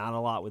 Not a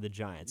lot with the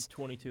Giants.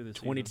 22 this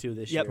season. 22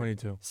 this Yep. year.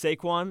 22.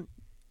 Saquon,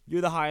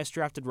 you're the highest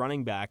drafted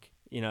running back,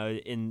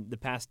 in the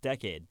past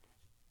decade.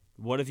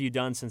 What have you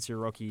done since your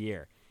rookie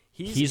year?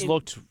 He's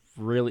looked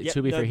really. Yeah,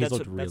 to be fair, he's that's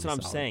looked what, really. That's what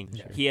I'm solid saying.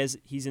 this year.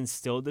 He's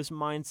instilled this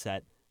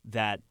mindset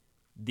that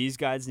these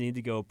guys need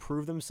to go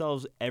prove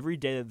themselves every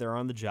day that they're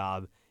on the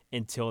job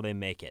until they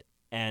make it,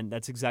 and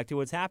that's exactly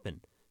what's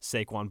happened.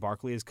 Saquon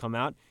Barkley has come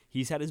out.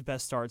 He's had his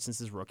best start since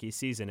his rookie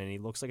season, and he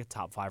looks like a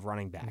top 5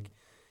 running back.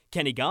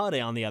 Kenny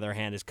Golladay, on the other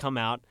hand, has come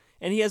out,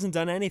 and he hasn't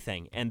done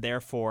anything, and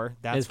therefore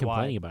that's He's why.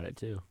 complaining about it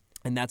too.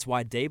 And that's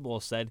why Daboll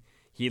said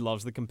he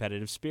loves the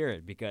competitive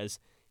spirit because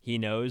he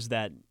knows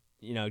that,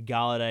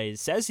 Golladay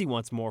says he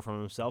wants more from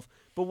himself,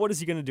 but what is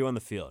he going to do on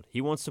the field?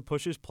 He wants to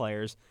push his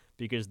players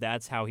because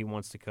that's how he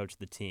wants to coach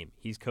the team.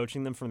 He's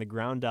coaching them from the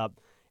ground up,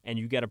 and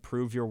you got to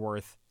prove your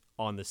worth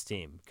on this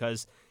team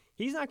because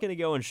he's not going to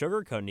go and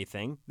sugarcoat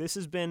anything. This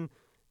has been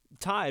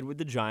tied with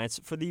the Giants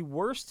for the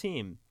worst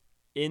team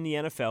in the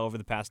NFL over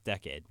the past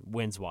decade,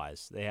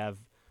 wins-wise. They have,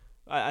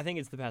 I think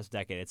it's the past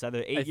decade. It's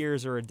either 8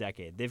 years or a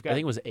decade. They've got I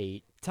think it was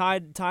 8.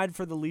 tied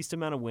for the least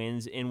amount of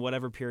wins in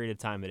whatever period of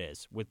time it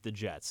is with the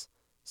Jets.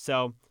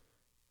 So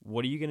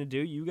what are you going to do?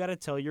 You got to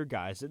tell your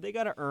guys that they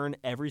got to earn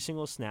every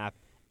single snap,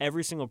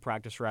 every single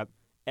practice rep,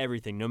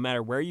 everything, no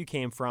matter where you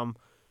came from,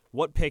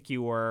 what pick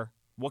you were,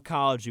 what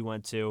college you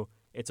went to.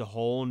 It's a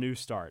whole new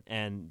start,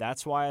 and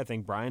that's why I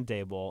think Brian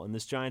Daboll and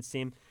this Giants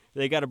team,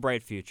 they got a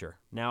bright future.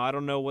 Now, I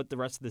don't know what the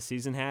rest of the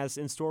season has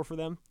in store for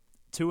them.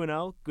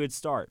 2-0, good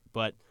start,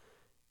 but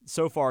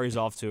so far he's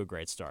off to a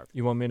great start.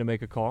 You want me to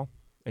make a call,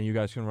 and you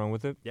guys can run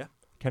with it? Yeah.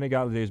 Kenny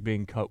Golladay is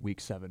being cut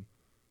week 7.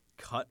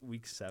 Cut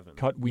week 7.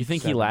 Cut week You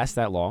think 7. he lasts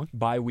that long?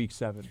 By week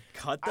 7.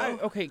 Cut though?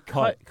 Okay,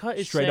 Cut. cut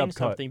is Straight saying up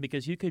cut. something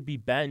because you could be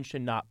benched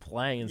and not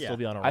playing and Yeah. still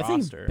be on a I think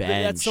roster.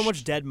 That's so bench.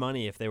 much dead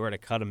money if they were to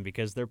cut him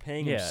because they're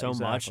paying him Yeah, so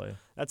much. exactly.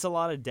 That's a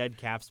lot of dead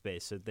cap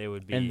space that they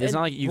would be. And it's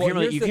not like you Well, can't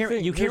really here's you the can't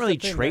thing. you Here's can't the really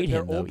thing, trade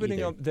they're him though opening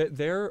either. up.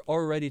 They're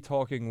already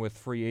talking with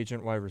free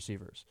agent wide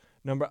receivers.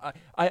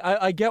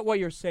 I get what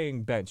you're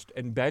saying, benched.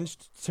 And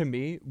benched, to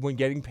me, when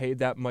getting paid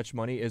that much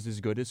money is as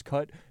good as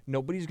cut,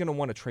 nobody's going to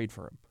want to trade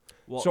for him.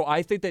 Well- So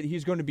I think that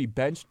he's going to be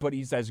benched, but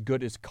he's as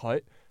good as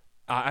cut.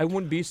 I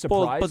wouldn't be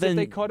surprised but then if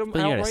they cut him but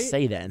you outright. gotta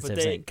say that but instead of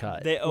they, saying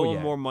cut. they owe Well, him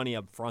yeah. more money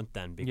up front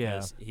then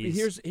because But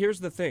he's here's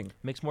the thing.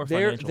 Makes more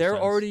They're financial they're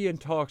sense. already in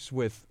talks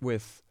with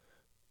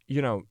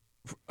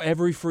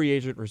every free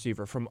agent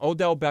receiver from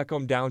Odell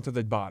Beckham down to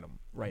the bottom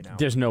right now.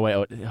 There's no way.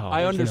 I there's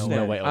understand.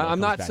 No way Odell I'm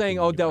comes not back saying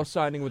from Odell anywhere.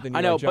 signing with the New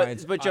I know, York but-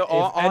 Giants. but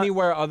Joe, if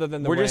anywhere other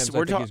than the we're Rams, just- I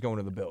we're think ta- he's going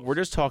to the Bills. We're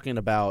just talking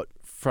about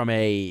from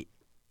a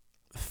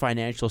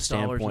financial Dollars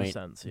and standpoint.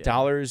 cents, yeah.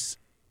 Dollars,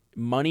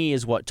 money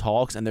is what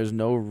talks, and there's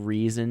no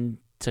reason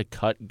to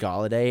cut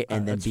Golladay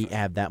and then that's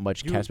have that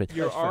much cap space.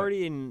 you're That's fair.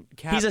 already in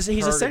cap He's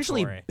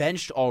essentially purgatory.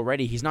 benched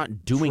already. He's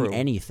not doing True.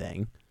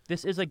 anything.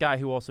 This is a guy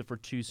who also for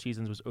 2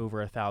 seasons was over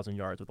 1,000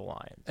 yards with the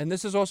Lions. And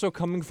this is also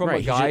coming from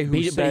Right, a guy he's who but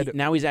he- said,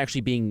 now he's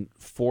actually being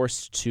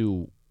forced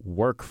to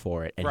work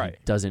for it, and Right.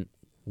 he doesn't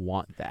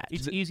want that.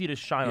 It's easy to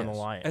shine on the Yes.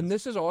 Lions. And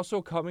this is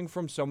also coming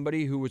from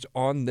somebody who was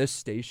on this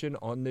station,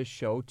 on this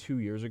show 2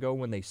 years ago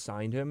when they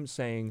signed him,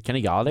 saying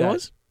Kenny Golladay that-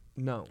 was?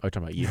 no. Oh, you're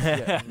talking about you.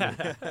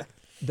 Yeah,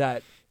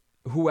 that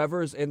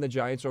whoever's in the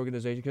Giants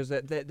organization, because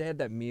they had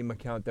that meme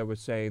account that was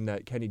saying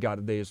that Kenny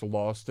Golladay is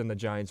lost in the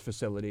Giants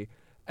facility.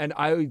 And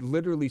I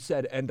literally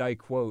said, and I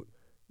quote,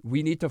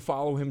 "We need to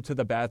follow him to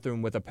the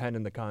bathroom with a pen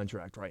in the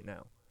contract right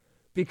now."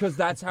 Because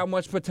that's how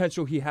much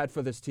potential he had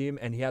for this team,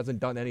 and he hasn't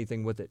done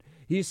anything with it.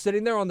 He's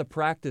sitting there on the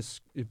practice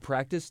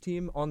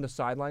team on the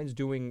sidelines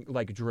doing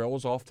like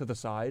drills off to the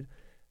side,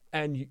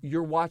 and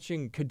you're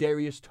watching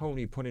Kadarius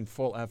Toney put in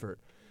full effort.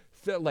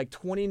 Like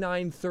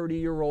 29,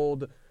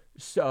 30-year-old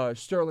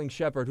Sterling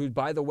Shepard, who,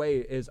 by the way,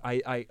 is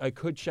I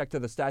could check to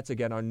the stats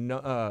again on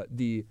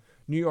the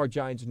New York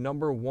Giants'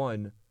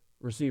 #1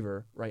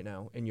 receiver right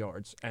now in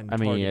yards. And I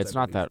mean, targets, it's I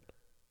not believe.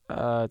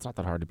 that it's not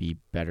that hard to be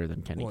better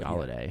than Kenny Well, yeah.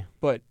 Golladay.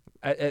 But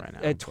right now,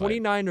 at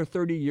 29 or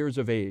 30 years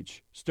of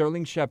age,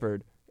 Sterling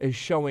Shepard is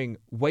showing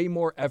way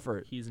more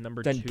effort He's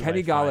number than 2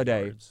 Kenny by 5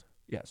 Golladay. yards.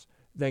 Yes,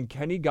 than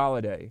Kenny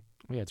Golladay,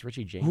 Oh, yeah, it's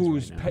Richie James.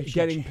 who's right now.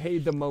 getting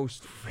paid the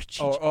most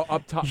Richie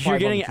up top. You're five on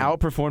getting the team.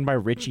 outperformed by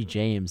Richie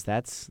James.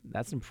 That's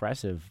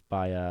impressive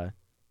by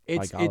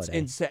It's Golladay.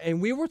 insane.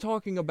 And we were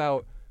talking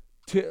about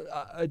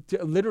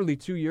literally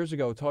 2 years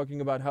ago,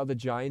 talking about how the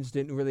Giants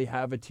didn't really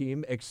have a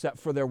team except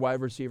for their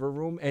wide receiver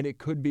room, and it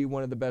could be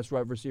one of the best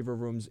wide receiver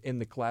rooms in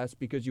the class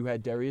because you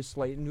had Darius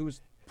Slayton,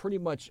 who's pretty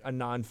much a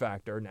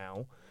non-factor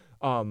now.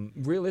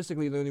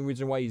 Realistically, the only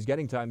reason why he's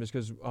getting time is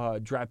because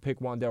draft pick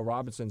Wan'Dale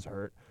Robinson's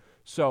hurt.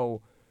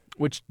 So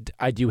Which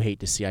I do hate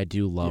to see. I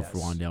do love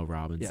Yes. Wan'Dale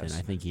Robinson. Yes.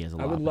 I think he has a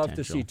lot I of would love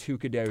to potential. see two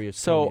Kadarius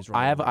So Toneys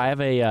I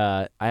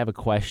running. have a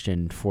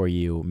question for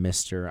you,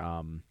 Mr.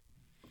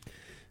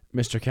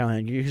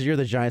 Callahan, because you're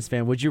the Giants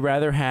fan. Would you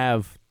rather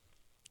have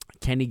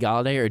Kenny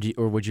Golladay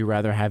or would you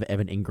rather have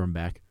Evan Ingram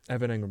back?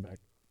 Evan Ingram back.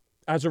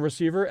 As a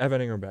receiver,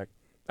 Evan Ingram back.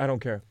 I don't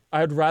care.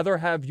 I'd rather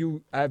have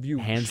you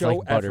Hands show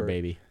like butter, effort.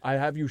 baby. I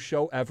have you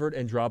show effort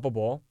and drop a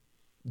ball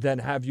than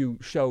have you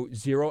show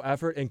zero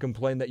effort and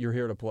complain that you're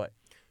here to play.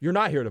 You're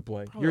not here to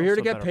play. Probably You're here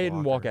to also a get better paid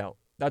and walk blocker. out.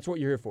 That's what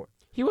you're here for.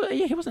 He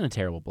wasn't a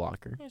terrible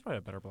blocker. He's probably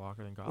a better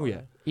blocker than Golladay. Oh,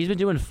 yeah. He's been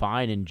doing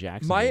fine in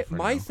Jacksonville.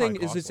 My thing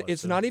Probably is it's Clark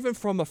was, not even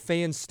from a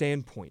fan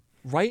standpoint.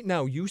 Right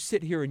now, you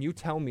sit here and you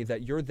tell me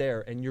that you're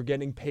there and you're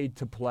getting paid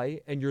to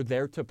play and you're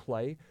there to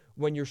play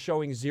when you're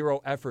showing zero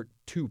effort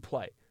to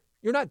play.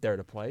 You're not there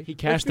to play. He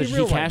cashed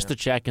the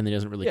check and he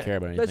doesn't really care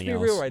about anything Let's be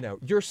else. real right now.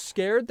 You're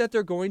scared that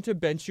they're going to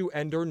bench you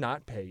and or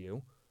not pay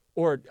you.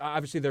 Or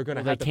obviously they're going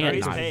to Well, have they to can't pay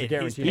you not. because it's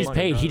guaranteed He's money.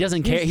 paid. He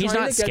doesn't care. He's trying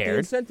not to get the scared.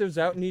 incentives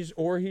out, and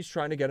he's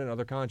trying to get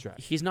another contract.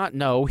 He's not.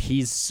 No,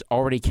 he's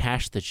already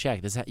cashed the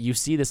check. You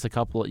see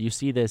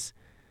this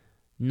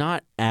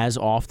not as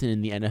often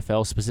in the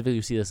NFL. Specifically,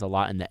 you see this a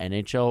lot in the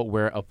NHL,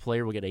 where a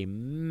player will get a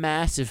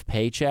massive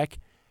paycheck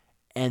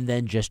and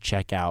then just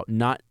check out,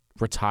 not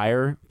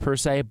retire per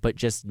se, but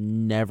just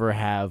never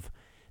have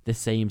the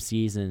same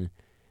season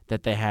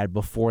that they had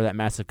before that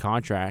massive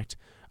contract.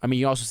 I mean,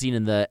 you also seen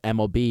in the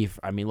MLB.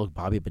 I mean, look,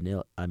 Bobby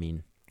Bonilla.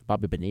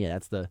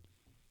 That's the.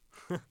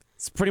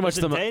 It's pretty much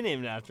There's the a day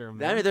named after him.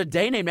 I mean, man. their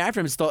day named after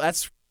him. Still,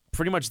 that's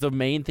pretty much the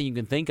main thing you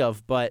can think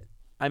of. But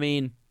I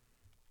mean,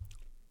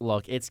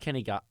 look, it's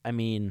Kenny. I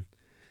mean,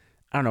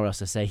 I don't know what else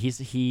to say.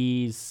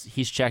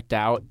 He's checked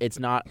out. It's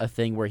not a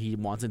thing where he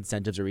wants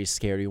incentives or he's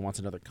scared or he wants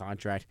another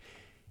contract.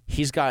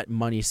 He's got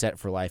money set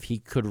for life. He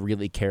could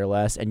really care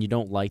less, and you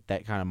don't like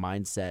that kind of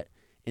mindset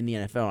in the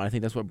NFL. And I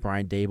think that's what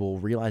Brian Daboll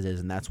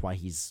realizes, and that's why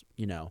he's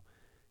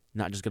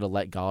not just going to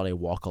let Golladay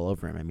walk all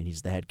over him. I mean,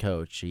 he's the head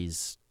coach.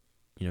 He's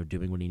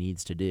doing what he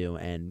needs to do.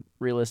 And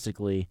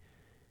realistically,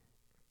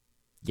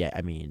 yeah,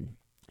 I mean,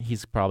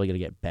 he's probably going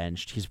to get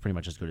benched. He's pretty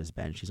much as good as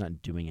benched. He's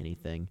not doing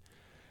anything.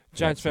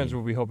 Giants fans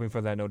will be hoping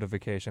for that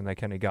notification that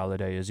Kenny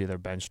Golladay is either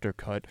benched or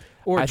cut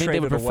or I think they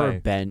would traded prefer away.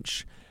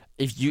 bench.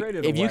 If you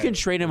Traded if you away can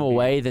trade him would be-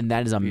 away, then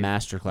that is a be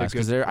masterclass. a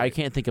Because good I trade.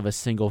 can't think of a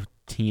single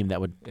team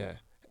that would Yeah.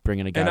 bring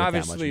in a guy And with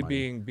obviously, that much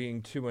money.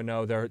 being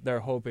 2-0, they're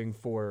hoping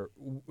for.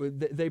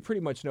 They pretty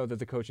much know that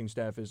the coaching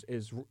staff is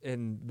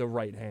in the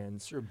right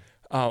hands,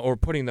 or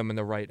putting them in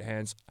the right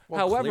hands.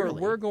 Well, However,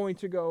 clearly. we're going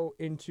to go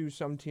into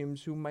some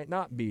teams who might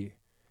not be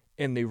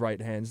in the right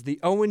hands. The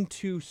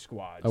 0-2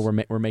 squads. Oh,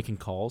 we're making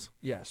calls.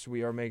 Yes,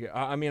 we are making.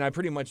 I mean, I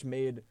pretty much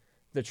made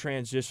the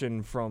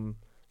transition from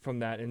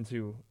that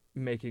into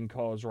making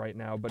calls right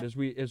now. But as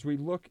we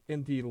look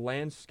in the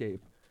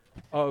landscape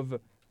of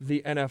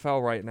the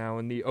NFL right now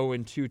and the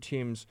 0-2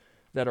 teams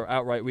that are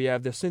outright, we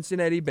have the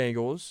Cincinnati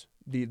Bengals,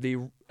 the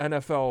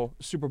NFL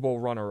Super Bowl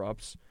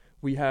runner-ups.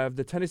 We have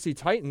the Tennessee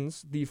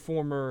Titans, the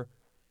former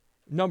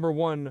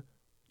 #1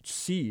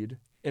 seed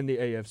in the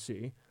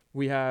AFC.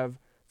 We have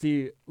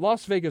the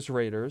Las Vegas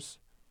Raiders,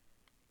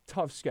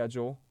 tough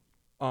schedule,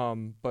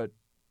 but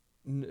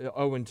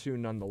 0-2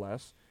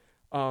 nonetheless.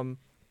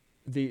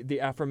 The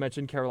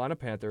aforementioned Carolina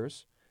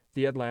Panthers,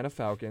 the Atlanta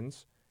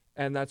Falcons,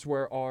 and that's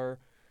where our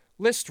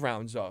list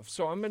rounds off.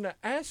 So I'm going to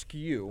ask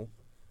you,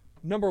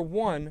 Number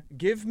one,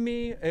 give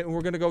me, and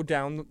we're going to go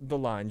down the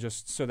line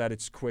just so that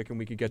it's quick and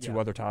we can get to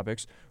other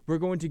topics. We're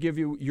going to give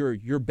you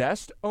your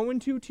best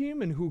 0-2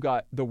 team and who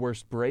got the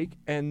worst break,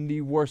 and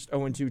the worst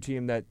 0-2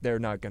 team that they're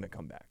not going to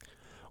come back.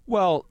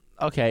 Well,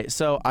 okay,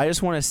 so I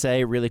just want to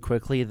say really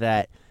quickly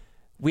that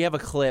we have a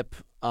clip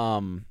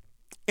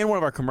in one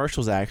of our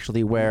commercials,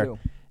 actually, where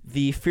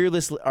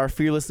our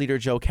fearless leader,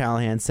 Joe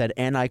Callahan, said,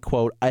 and I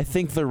quote, "I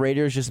think the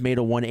Raiders just made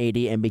a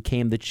 180 and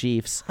became the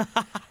Chiefs."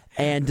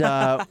 And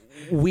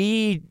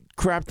we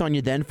crapped on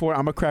you then for it.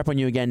 I'm going to crap on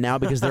you again now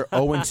because they're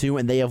 0-2,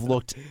 and they have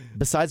looked,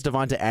 besides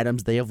Devontae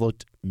Adams, they have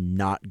looked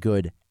not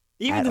good.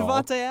 Even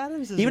Devontae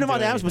Adams? Even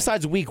Devontae Adams,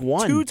 besides week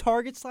 1. 2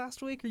 targets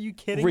last week? Are you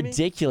kidding me?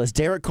 Ridiculous.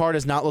 Derek Carr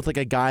does not look like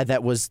a guy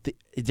that was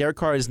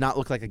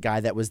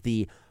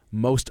the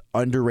most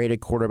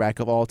underrated quarterback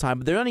of all time.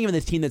 But they're not even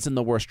the team that's in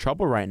the worst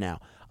trouble right now.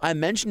 I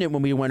mentioned it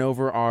when we went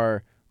over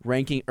our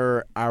ranking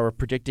or our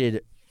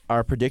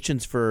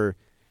predictions for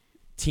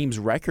teams'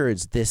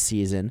 records this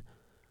season.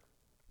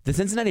 The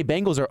Cincinnati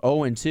Bengals are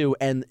 0-2,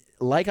 and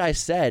like I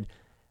said,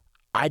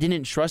 I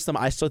didn't trust them.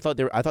 I thought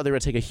they were going to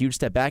take a huge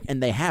step back,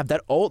 and they have.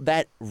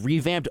 That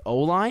revamped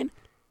O-line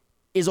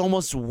is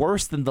almost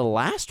worse than the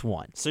last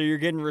one. So you're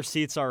getting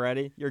receipts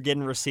already? You're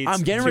getting receipts?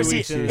 I'm getting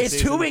receipts. It's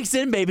 2 weeks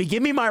in, baby.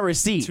 Give me my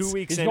receipts. 2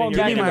 weeks He's in, going and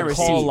you're back getting into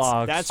call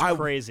logs. That's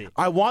crazy.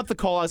 I want the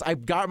call logs. I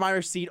got my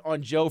receipt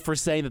on Joe for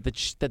saying that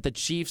the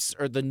Chiefs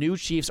or the new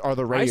Chiefs are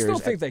the Raiders. I still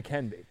think they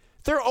can be.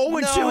 They're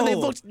 0-2 and they've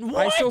looked.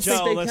 What? I still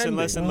Joe, think they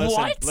can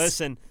be.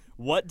 Listen.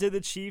 What did the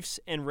Chiefs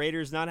and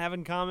Raiders not have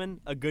in common?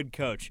 A good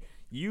coach.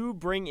 You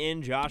bring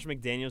in Josh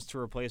McDaniels to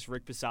replace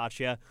Rick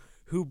Bisaccia,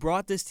 who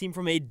brought this team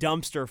from a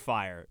dumpster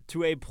fire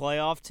to a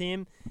playoff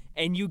team,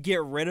 and you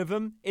get rid of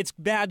him. It's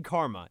bad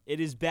karma.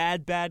 It is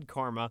bad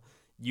karma.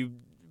 You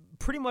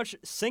pretty much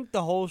sink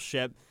the whole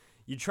ship.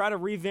 You try to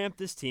revamp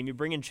this team. You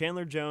bring in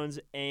Chandler Jones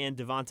and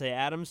Devontae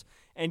Adams,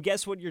 and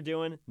guess what you're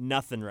doing?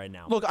 Nothing right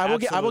now. Look,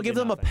 I will give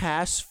them a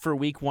pass for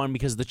week 1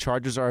 because the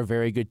Chargers are a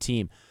very good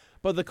team.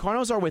 But the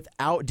Cardinals are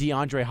without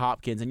DeAndre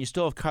Hopkins, and you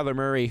still have Kyler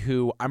Murray,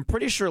 who I'm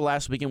pretty sure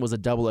last weekend was a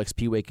double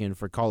XP weekend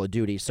for Call of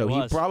Duty, so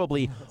he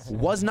probably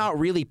was not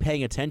really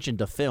paying attention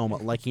to film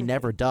like he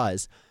never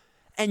does.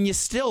 And you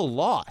still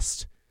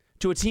lost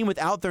to a team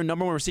without their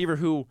number 1 receiver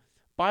who,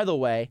 by the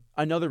way,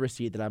 another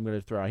receipt that I'm going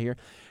to throw out here.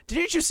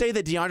 Didn't you say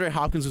that DeAndre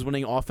Hopkins was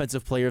winning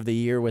Offensive Player of the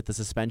Year with the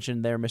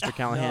suspension there, Mr.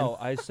 Callahan? No,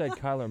 I said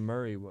Kyler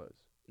Murray was.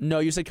 No,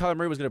 you said Kyler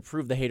Murray was going to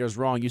prove the haters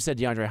wrong. You said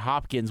DeAndre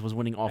Hopkins was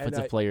winning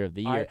Offensive Player of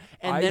the Year.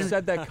 I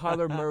said that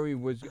Kyler Murray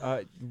was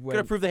going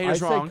to prove the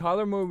haters wrong. I said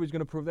Kyler Murray was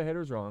going to prove the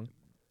haters wrong,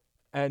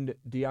 and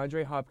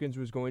DeAndre Hopkins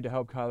was going to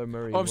help Kyler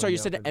Murray. Oh, I'm sorry. You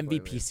said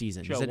MVP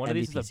season. Joe, one of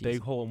these is a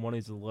big hole and one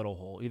is a little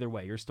hole. Either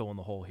way, you're still in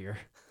the hole here.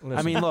 Listen.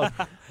 I mean, look.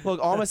 All I'm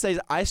going to say is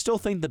I still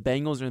think the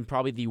Bengals are in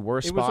probably the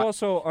worst spot. It was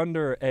also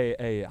under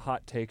a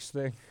hot takes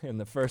thing in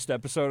the first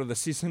episode of the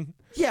season.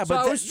 Yeah, so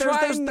but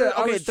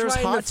there's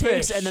hot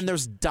takes and then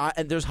there's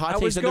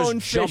hot takes and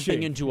there's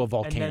jumping into a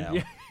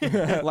volcano.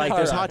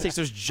 There's hot takes,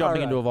 there's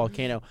jumping into a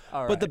volcano.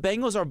 But the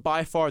Bengals are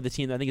by far the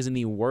team that I think is in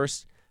the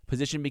worst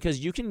position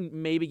because you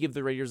can maybe give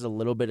the Raiders a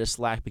little bit of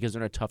slack because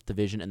they're in a tough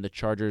division and the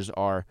Chargers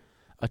are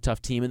a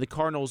tough team. And the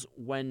Cardinals,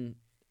 when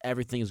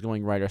everything is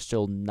going right, are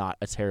still not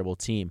a terrible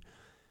team.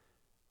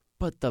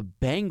 But the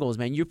Bengals,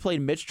 man, you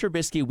played Mitch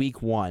Trubisky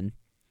week 1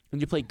 and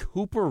you played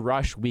Cooper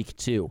Rush week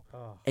 2.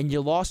 And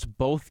you lost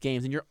both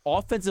games. And your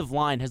offensive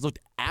line has looked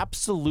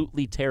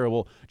absolutely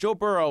terrible. Joe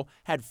Burrow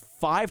had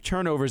 5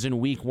 turnovers in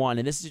week 1.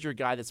 And this is your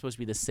guy that's supposed to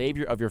be the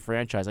savior of your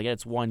franchise. I get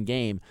it's one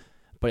game,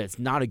 but it's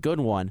not a good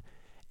one.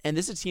 And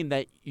this is a team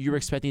that you're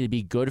expecting to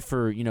be good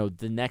for,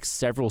 the next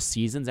several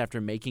seasons after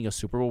making a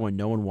Super Bowl when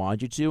no one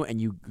wanted you to, and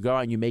you go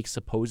out and you make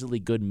supposedly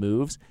good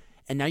moves,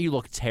 and now you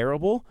look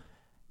terrible.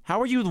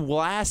 How are you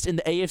last in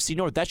the AFC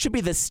North? That should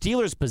be the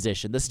Steelers'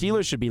 position. The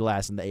Steelers should be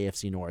last in the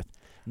AFC North,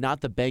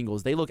 not the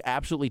Bengals. They look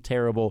absolutely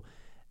terrible.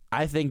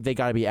 I think they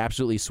got to be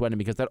absolutely sweating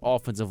because that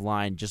offensive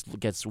line just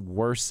gets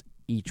worse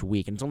each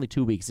week, and it's only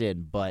 2 weeks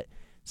in, but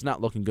it's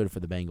not looking good for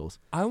the Bengals.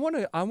 I want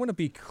to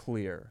be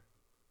clear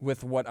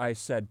with what I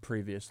said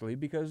previously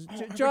because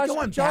Josh,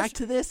 back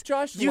to this.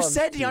 Josh, you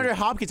said DeAndre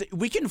Hopkins.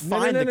 We can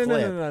find the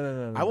clip.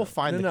 No. I will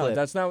find the clip.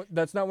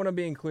 That's not what I'm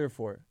being clear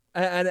for.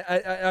 And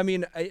I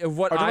mean,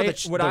 what I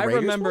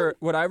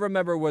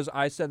remember was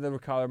I said that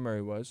what Kyler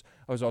Murray was.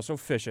 I was also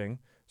fishing,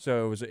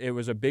 so it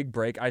was a big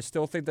break. I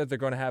still think that they're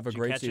going to have a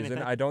great season.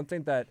 Anything? I don't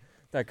think that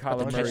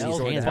Kyler Murray is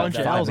going to have bunch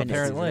of L's that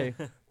apparently.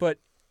 But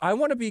I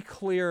want to be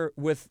clear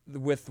with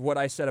what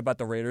I said about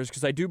the Raiders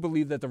because I do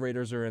believe that the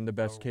Raiders are in the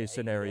best case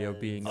scenario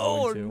being 0-2.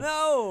 Oh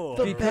no!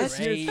 The best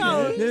case.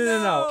 No.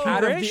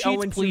 Out of the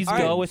 0-2, please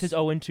go with his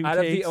 0-2 out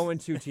of the takes.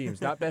 0-2 teams,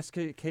 not best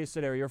case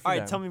scenario for them. All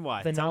right, tell me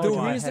why.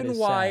 The reason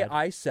why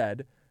I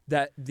said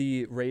that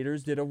the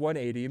Raiders did a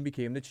 180 and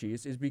became the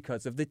Chiefs is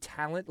because of the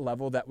talent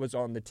level that was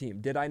on the team.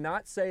 Did I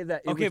not say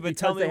that it was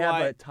because they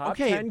have a top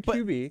 10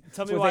 QB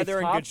tell me why they're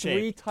in good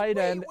shape. Top 3 tight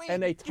end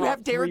and a top 3 You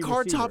have Derek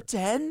Carr receiver? top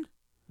 10?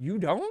 You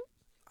don't?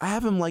 I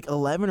have him like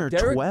 11 or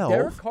Derek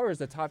 12. Carr is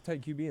the top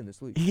 10 QB in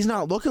this league. He's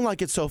not looking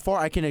like it so far.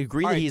 I can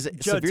agree that he's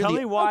Joe, tell severely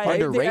me why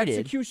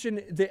underrated.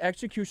 The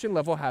execution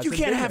level hasn't You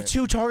can't been have there.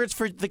 2 targets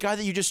for the guy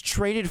that you just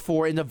traded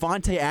for in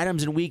Devontae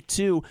Adams in week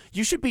 2.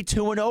 You should be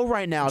 2-0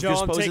 right now if Joe, you're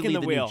I'm supposedly taking the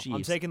new wheel. Chiefs.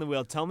 I'm taking the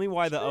wheel. Tell me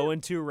why the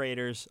 0-2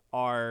 Raiders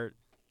are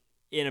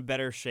in a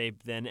better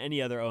shape than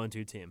any other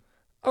 0-2 team.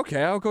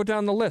 Okay, I'll go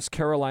down the list.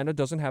 Carolina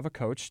doesn't have a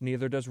coach.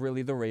 Neither does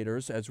really the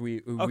Raiders, as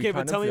we Okay,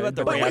 but tell me about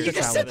the but they have Raiders. the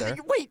you just talent said there.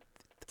 that. Wait.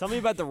 Tell me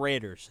about the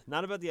Raiders,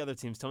 not about the other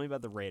teams. Tell me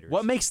about the Raiders.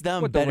 What makes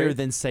them What, the better Ra-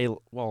 than, say,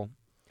 well,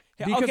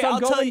 Because okay, I'm I'll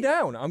tell going you-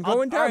 down. I'm I'll-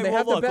 going down. all right, They well,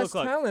 have look, the best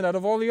look. talent out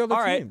of all the other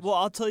All right, teams. well,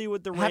 I'll tell you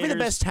what the Raiders. having the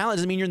best talent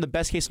doesn't mean you're in the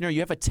best case scenario. You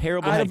have a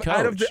terrible out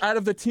head of, coach. out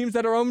of the teams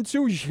that are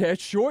 0-2, yeah,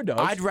 it sure does.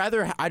 I'd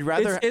rather.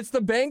 It's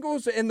the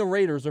Bengals and the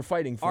Raiders are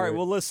fighting for All right, it.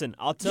 well, listen.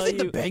 I'll Do you tell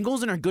think you. the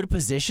Bengals are in a good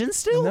position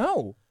still?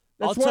 No.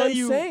 That's I'll what tell I'm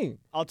you. saying.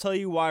 I'll tell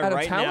you why At a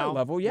right talent now.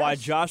 level, Why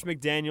yes. Josh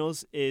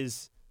McDaniels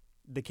is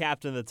the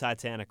captain of the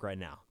Titanic right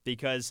now,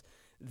 because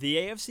the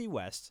AFC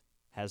West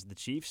has the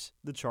Chiefs,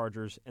 the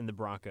Chargers, and the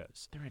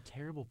Broncos. They're in a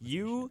terrible position.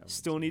 You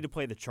still need to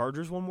play the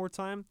Chargers one more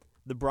time,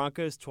 the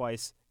Broncos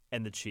twice,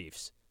 and the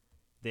Chiefs.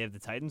 They have the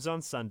Titans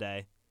on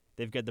Sunday.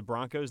 They've got the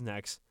Broncos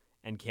next,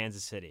 and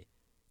Kansas City.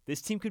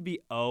 This team could be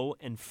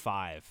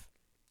 0-5.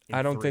 in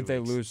I don't 3 think they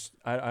weeks. lose.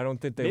 I don't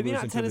think they Maybe lose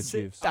not into the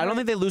Tennessee. Chiefs. I don't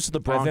think they lose to the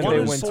I think Broncos. they I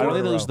win don't two think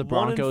in they a lose to the row.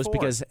 Broncos 1-4.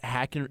 because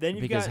Then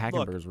you've got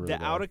Hackenberg's really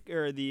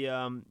good.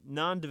 the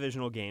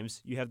non-divisional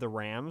games. You have the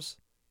Rams,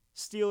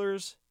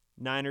 Steelers,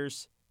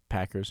 Niners,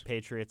 Packers.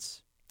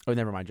 Patriots. Oh,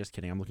 never mind. Just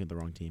kidding. I'm looking at the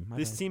wrong team. My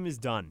This bad. team is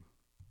done.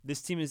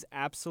 This team is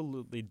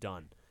absolutely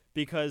done,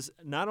 because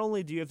not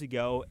only do you have to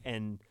go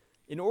and,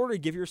 in order to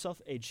give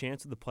yourself a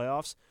chance at the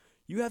playoffs,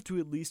 you have to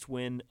at least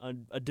win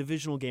a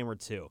divisional game or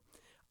 2.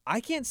 I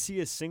can't see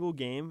a single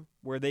game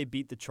where they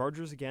beat the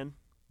Chargers again.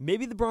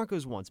 Maybe the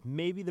Broncos once.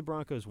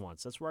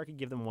 That's where I could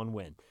give them 1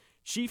 win.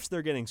 Chiefs,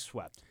 they're getting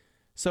swept.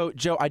 So,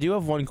 Joe, I do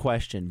have one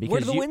question. Because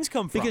Where do the you, wins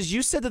come from? Because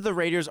you said that the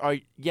Raiders are,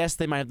 yes,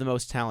 they might have the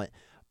most talent,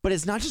 but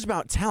it's not just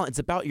about talent. It's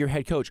about your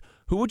head coach.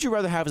 Who would you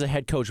rather have as a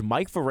head coach,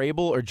 Mike Vrabel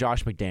or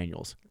Josh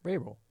McDaniels?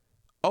 Vrabel.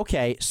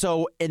 Okay,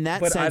 so in that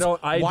But sense,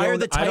 why are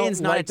the Titans I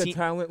don't not like a the team?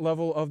 talent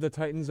level of the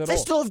Titans at They all.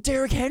 still have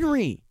Derrick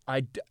Henry.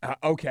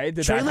 Okay, did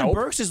that Traylon help?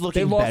 Burks is They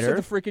looking lost better.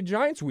 to the freaking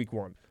Giants week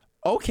 1.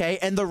 Okay,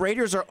 and the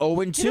Raiders are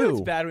 0-2. You know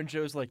it's bad when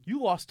Joe's like,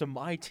 "You lost to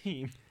my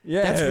team."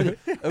 Yeah, of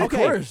Okay,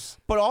 course.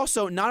 but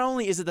also not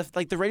only is it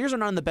the Raiders are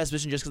not in the best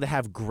position just because they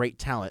have great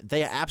talent.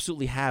 They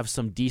absolutely have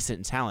some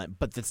decent talent,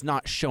 but that's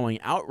not showing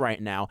out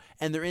right now.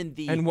 And they're in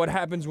the And what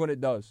happens when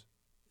it does?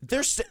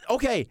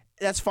 okay.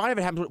 That's fine if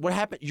it happens. What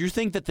happened? You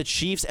think that the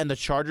Chiefs and the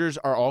Chargers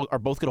are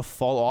both going to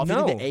fall off? You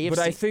No, think the AFC, but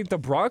I think the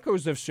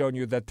Broncos have shown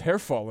you that they're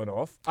falling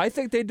off. I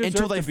think they deserve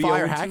until they to be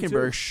fire 0-2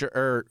 Hackenberg, too. sure,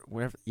 or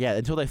whatever. Yeah,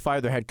 until they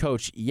fire their head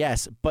coach.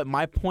 Yes, but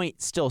my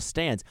point still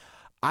stands.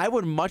 I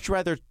much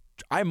rather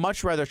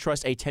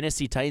trust a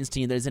Tennessee Titans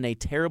team that is in a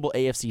terrible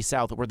AFC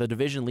South where the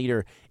division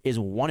leader is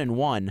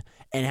 1-1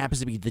 and happens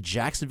to be the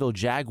Jacksonville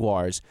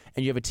Jaguars,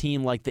 and you have a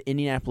team like the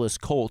Indianapolis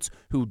Colts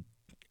who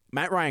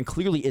Matt Ryan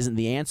clearly isn't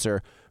the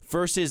answer,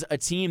 versus a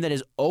team that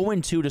is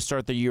 0-2 to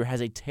start the year, has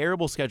a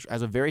terrible schedule,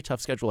 has a very tough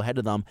schedule ahead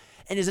of them,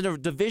 and is in a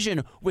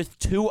division with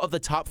 2 of the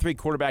top 3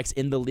 quarterbacks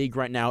in the league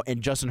right now,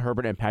 in Justin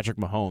Herbert and Patrick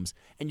Mahomes.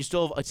 And you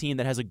still have a team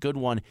that has a good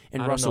one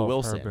in I Russell don't know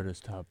Wilson. If Herbert is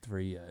top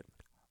 3 yet.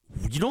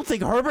 You don't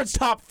think Herbert's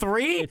top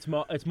 3? It's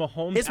Mahomes. It's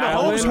Mahomes,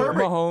 Allen,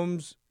 Herbert.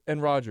 Mahomes,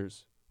 and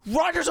Rodgers.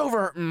 Rodgers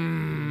over.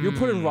 You're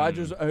putting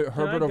Rodgers,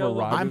 Herbert go over with-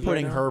 Rodgers. I'm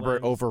putting right now?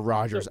 Herbert over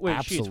Rodgers. Wait,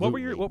 absolutely.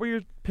 Sheets, what were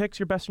your picks?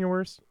 Your best and your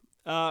worst?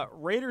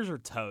 Raiders are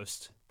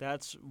toast.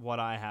 That's what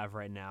I have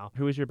right now.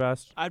 Who is your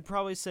best? I'd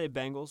probably say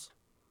Bengals.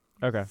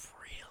 Okay.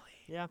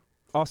 Yeah.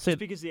 I'll say Just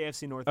because the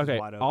AFC North is okay.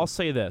 wide open. I'll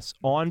say this: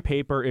 on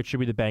paper, it should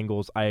be the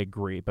Bengals. I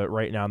agree, but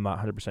right now, I'm not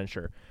 100%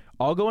 sure.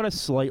 I'll go in a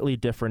slightly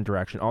different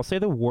direction. I'll say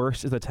the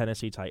worst is the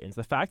Tennessee Titans.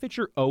 The fact that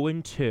you're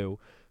 0-2,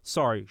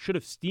 sorry, should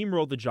have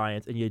steamrolled the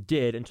Giants, and you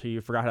did until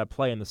you forgot how to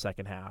play in the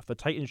second half. The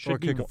Titans should Or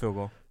be kick a field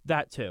goal.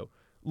 that too.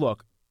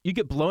 Look, you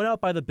get blown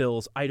out by the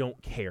Bills. I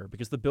don't care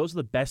because the Bills are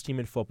the best team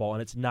in football,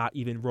 and it's not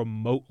even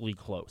remotely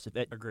close.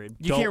 Agreed.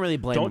 You can't really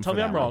blame Don't him tell for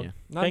me that, I'm will wrong. you?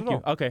 Not Thank at you.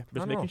 all. Okay, just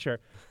Not at making all. sure.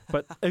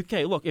 But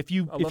okay, look, if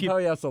you I love how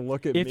he has to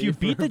look at if me you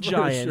beat for the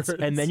Giants and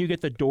then assurance. you get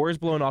the doors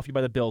blown off you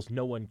by the Bills,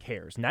 no one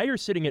cares. Now you're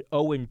sitting at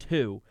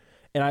 0-2,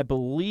 and I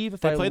believe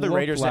if They I play the looked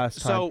Raiders last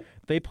time, so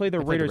they play the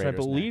they play the Raiders. I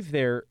Raiders believe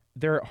they're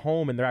at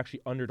home and they're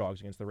actually underdogs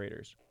against the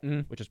Raiders,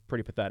 which is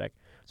pretty pathetic.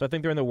 So I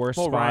think they're in the worst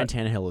Well, spot. Ryan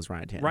Tannehill is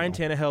Ryan Tannehill. Ryan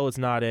Tannehill is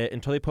not it.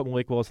 Until they put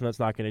Malik Wilson, that's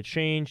not going to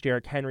change.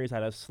 Derrick Henry's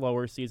had a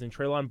slower season.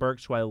 Traylon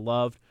Burks, who I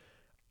loved,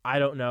 I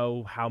don't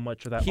know how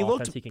much of that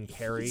offense he can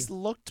carry. He's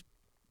looked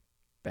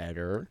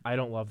better. I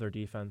don't love their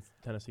defense,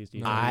 Tennessee's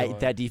defense.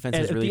 That defense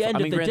And is at really the end I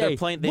of mean, the granted,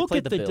 day, they look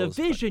played at the the Bills,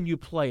 division you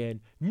play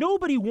in.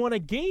 Nobody won a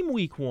game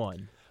week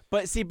 1.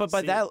 But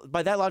by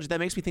that logic, that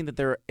makes me think that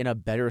they're in a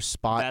better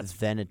spot That's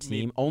than a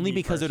team, me only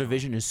because their personally.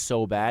 division is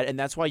so bad, and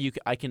that's why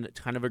I can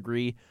kind of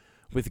agree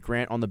with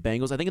Grant on the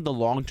Bengals. I think in the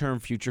long-term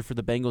future for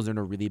the Bengals, they're in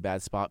a really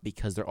bad spot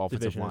because their offensive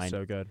Division line. is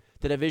so good.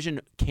 The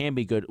division can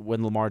be good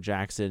when Lamar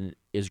Jackson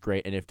is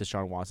great, and if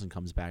Deshaun Watson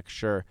comes back,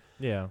 sure.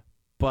 Yeah.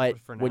 But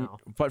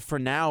for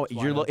now,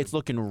 it's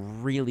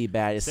looking really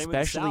bad, Same with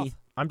the especially. South.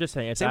 I'm just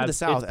saying. Same with the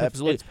South,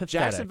 absolutely. It's pathetic.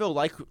 Jacksonville,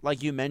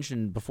 like you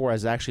mentioned before,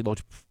 has actually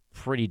looked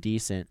pretty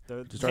decent.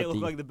 They look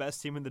like the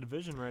best team in the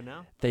division right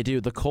now. They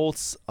do. The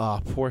Colts,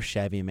 poor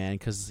Chevy, man,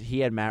 because he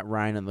had Matt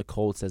Ryan and the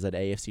Colts as an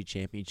AFC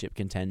Championship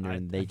contender,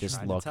 and they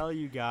just look. To tell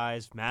you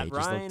guys, Matt they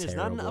just look Ryan is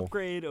not an terrible.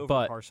 upgrade over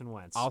But Carson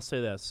Wentz. I'll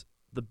say this: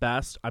 the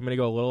best. I'm going to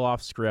go a little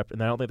off script,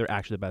 and I don't think they're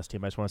actually the best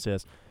team. I just want to say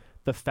this: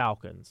 the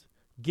Falcons.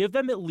 Give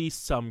them at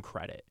least some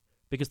credit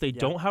because they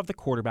don't have the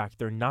quarterback.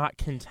 They're not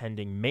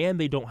contending. Man,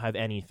 they don't have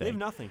anything. They have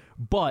nothing.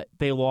 But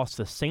they lost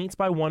the Saints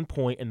by 1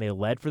 point, and they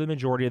led for the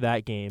majority of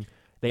that game.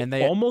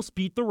 They almost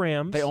beat the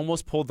Rams. They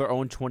almost pulled their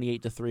own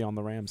 28-3 on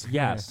the Rams.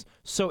 Yes.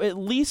 So at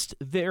least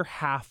they're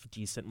half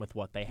decent with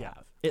what they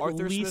have. At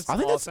Arthur least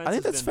Smith's I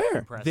think that's fair.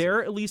 impressive.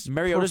 they're at least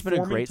Mariota's been a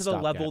performing great to the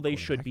level stopgap they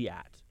should be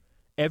at.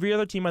 Every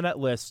other team on that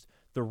list,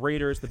 the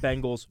Raiders, the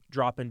Bengals,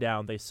 dropping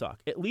down, they suck.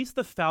 At least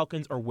the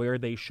Falcons are where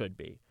they should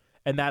be.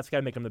 And that's got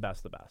to make them the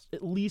best of the best.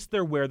 At least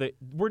they're where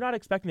we're not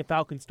expecting the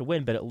Falcons to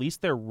win, but at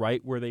least they're right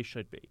where they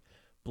should be.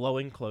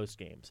 Blowing close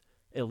games.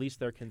 At least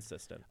they're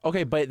consistent.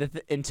 Okay, but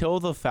until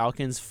the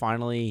Falcons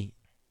finally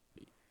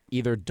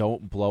either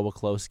don't blow a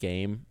close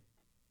game,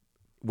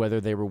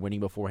 whether they were winning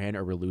beforehand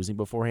or were losing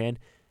beforehand,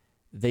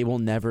 they will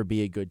never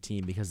be a good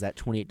team because that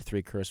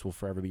 28-3 curse will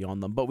forever be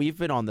on them. But we've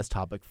been on this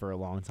topic for a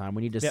long time.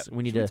 We need to. Should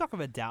we talk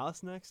about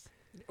Dallas next?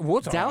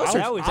 We'll talk. Dallas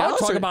I'll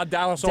talk about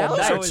Dallas all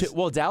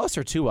day. Dallas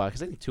or Tua,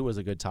 because I think Tua is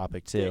a good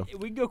topic too.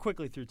 We can go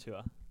quickly through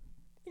Tua.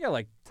 You got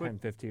like 10,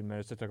 15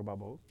 minutes to talk about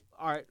both.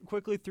 All right,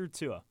 quickly through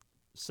Tua.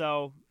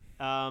 So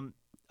I'll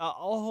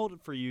hold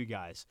it for you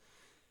guys.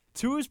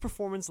 Tua's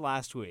performance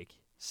last week,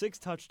 6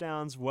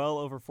 touchdowns, well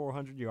over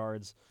 400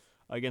 yards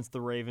against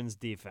the Ravens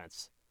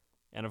defense.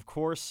 And, of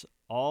course,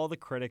 all the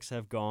critics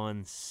have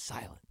gone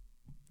silent.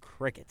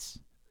 Crickets.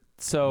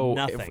 So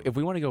Nothing. if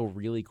we want to go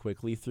really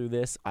quickly through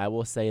this, I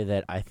will say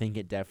that I think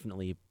it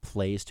definitely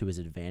plays to his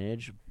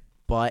advantage,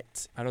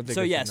 but I don't think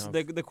so. it's Yes,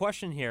 enough. the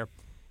question here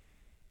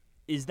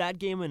is that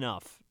game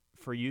enough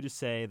for you to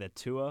say that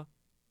Tua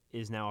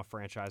is now a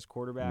franchise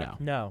quarterback?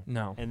 No.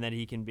 No. And that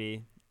he can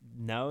be?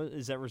 No,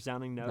 is that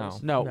resounding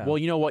no's? No. Well,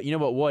 you know what?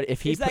 What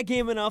if he Is that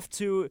game enough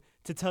to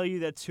tell you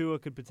that Tua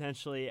could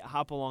potentially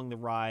hop along the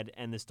ride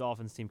and this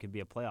Dolphins team could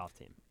be a playoff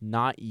team?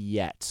 Not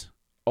yet.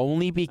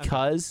 Only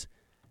because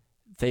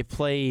they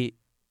play,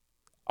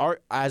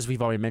 as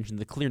we've already mentioned,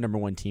 the clear number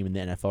 1 team in the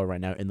NFL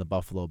right now in the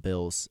Buffalo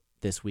Bills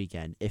this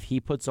weekend. If he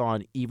puts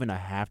on even a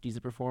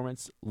half-decent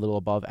performance, a little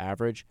above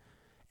average,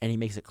 and he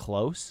makes it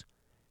close,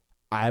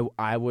 I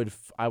would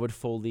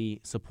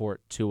fully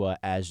support Tua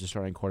as the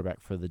starting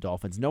quarterback for the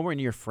Dolphins. Nowhere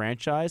near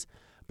franchise,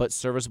 but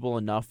serviceable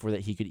enough for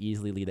that he could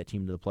easily lead that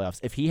team to the playoffs.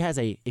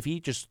 If he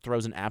just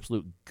throws an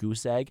absolute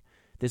goose egg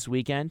this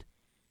weekend,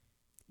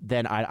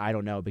 then I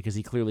don't know, because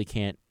he clearly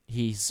can't.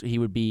 He'd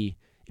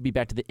be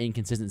back to the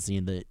inconsistency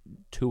in the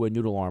Tua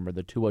noodle arm or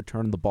the Tua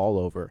turn the ball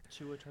over.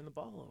 Tua turn the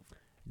ball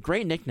over.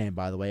 Great nickname,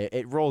 by the way.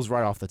 It rolls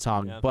right off the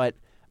tongue. Yeah. But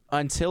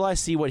until I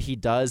see what he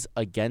does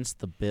against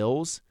the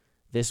Bills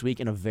this week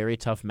in a very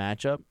tough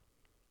matchup,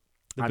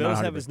 The Bills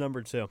have his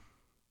number too.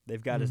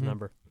 They've got his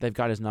number. They've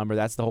got his number.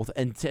 That's the whole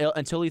thing.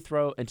 Until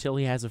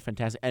he has a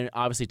fantastic, and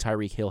obviously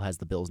Tyreek Hill has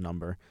the Bills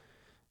number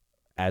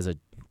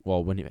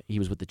when he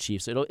was with the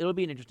Chiefs. So it'll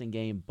be an interesting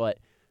game, but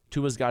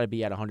Tua's got to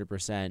be at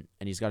 100%, and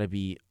he's got to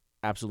be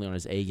absolutely on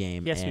his A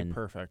game. He has to be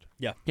perfect.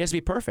 Yeah, he has to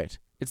be perfect.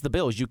 It's the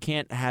Bills. You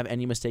can't have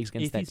any mistakes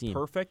against that team. If he's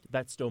perfect,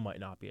 that still might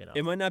not be enough.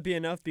 it might not be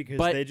enough because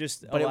they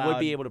just. But it would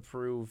be able to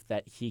prove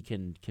that he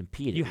can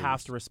compete. You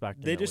have to respect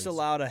him. They just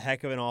allowed a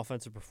heck of an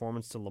offensive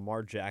performance to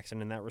Lamar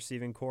Jackson in that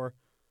receiving core,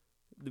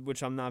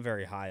 which I'm not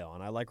very high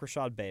on. I like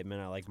Rashad Bateman.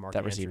 I like Mark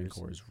Andrews. That receiving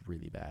core is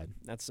really bad.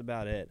 That's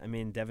about it. I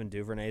mean, Devin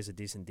Duvernay is a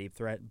decent deep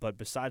threat, but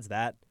besides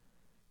that,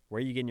 where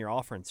are you getting your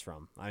offense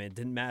from? I mean, it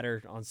didn't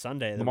matter on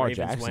Sunday. The Lamar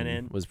Ravens Jackson went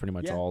in. was pretty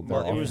much all.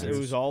 It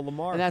was all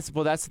Lamar. And that's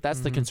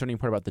the concerning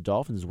part about the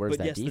Dolphins. Where's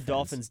that defense? The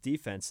Dolphins'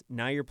 defense.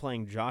 Now you're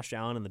playing Josh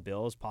Allen and the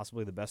Bills,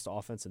 possibly the best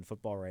offense in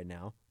football right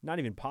now. Not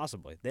even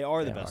possibly. They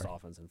are the best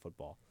offense in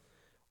football.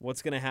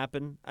 What's going to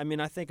happen? I mean,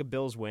 I think a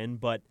Bills win,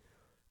 but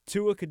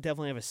Tua could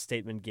definitely have a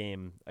statement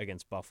game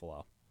against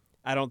Buffalo.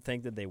 I don't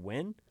think that they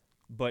win,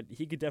 but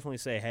he could definitely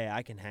say, hey,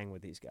 I can hang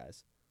with these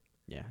guys.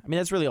 Yeah. I mean,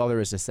 that's really all there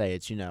is to say.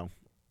 It's,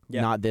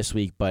 not this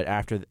week, but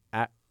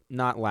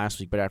not last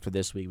week, but after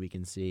this week, we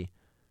can see,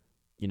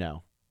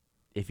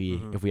 if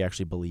we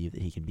actually believe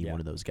that he can be one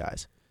of those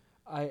guys.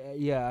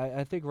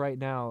 I think right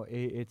now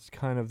it's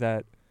kind of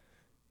that,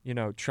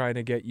 trying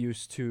to get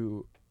used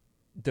to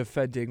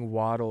defending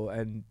Waddle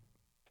and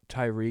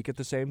Tyreek at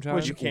the same time.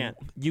 Which you can't.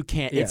 You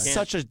can't. Yeah. It's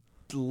such a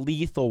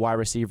lethal wide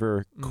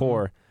receiver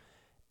core,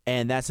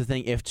 and that's the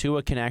thing. If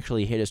Tua can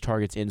actually hit his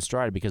targets in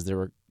stride, because there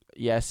were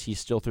yes, he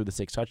still threw the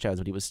 6 touchdowns,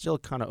 but he was still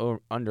kind of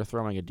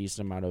underthrowing a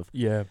decent amount of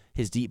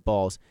his deep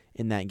balls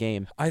in that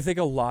game. I think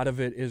a lot of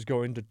it is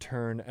going to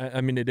turn.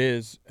 I mean, it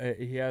is.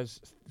 He has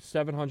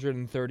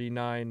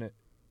 739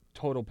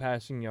 total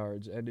passing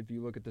yards, and if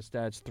you look at the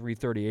stats,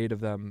 338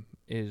 of them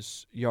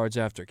is yards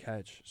after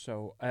catch.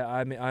 So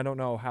I mean, I don't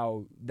know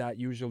how that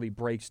usually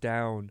breaks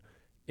down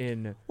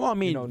in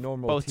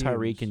normal both teams.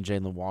 Tyreek and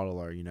Jalen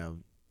Waddle are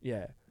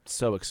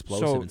so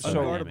explosive and so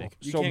dynamic.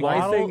 So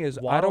my thing is,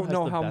 I don't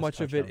know how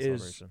much of it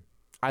is.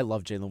 I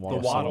love Jalen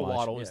Waddle. The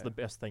so much. Is the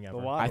best thing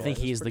ever. I think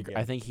he's the.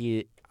 I think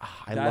he.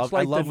 I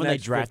love when they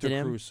drafted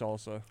Victor him. Cruz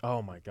salsa.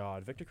 Oh my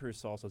God, Victor Cruz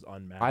salsa is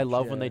unmatched. I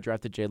love when they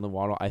drafted Jalen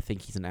Waddle. I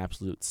think he's an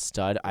absolute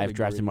stud. I've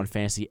drafted him on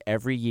fantasy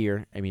every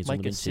year. I mean, it's Mike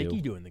only been 2.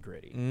 Gesicki doing the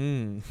gritty.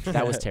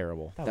 That was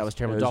terrible. That was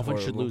terrible. That was Dolphins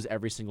should horrible. lose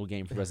every single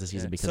game for the rest of the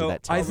season because of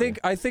that.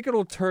 I think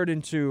it'll turn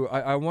into.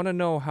 I want to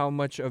know how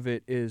much of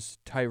it is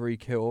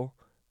Tyreek Hill,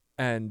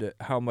 and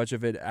how much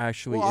of it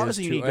actually is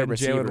to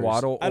Jalen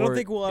Waddle. I don't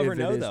think we'll ever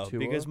know, though, Tua.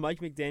 because Mike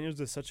McDaniels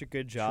does such a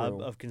good job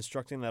of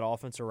constructing that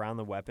offense around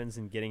the weapons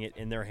and getting it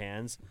in their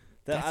hands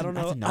that I don't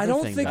know. I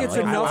don't think it's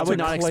enough I would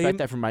not to claim expect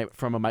that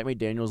from a Mike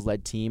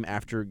McDaniels-led team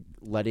after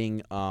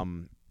letting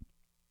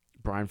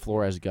Brian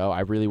Flores go. I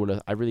really would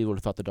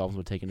have thought the Dolphins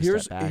would take a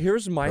step back.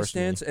 Here's my personally.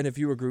 stance, and if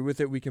you agree with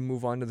it, we can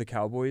move on to the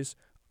Cowboys.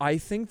 I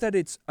think that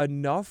it's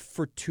enough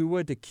for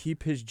Tua to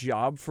keep his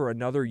job for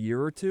another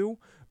year or two,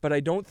 but I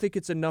don't think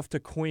it's enough to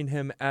coin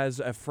him as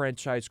a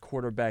franchise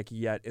quarterback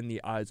yet in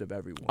the eyes of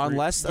everyone.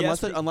 Unless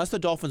the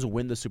Dolphins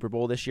win the Super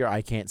Bowl this year,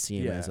 I can't see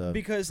him as a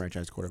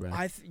franchise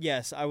quarterback.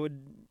 Yes, I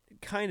would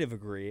kind of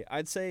agree.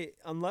 I'd say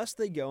unless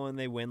they go and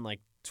they win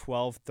like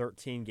 12,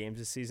 13 games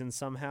this season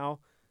somehow,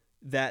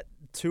 that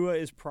Tua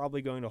is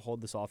probably going to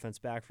hold this offense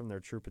back from their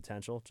true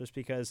potential just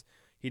because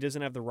he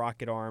doesn't have the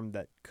rocket arm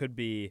that could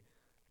be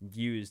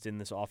used in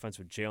this offense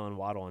with Jalen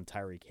Waddle and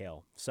Tyreek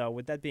Hill. So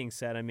with that being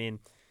said, I mean,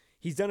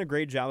 he's done a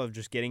great job of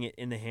just getting it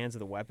in the hands of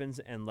the weapons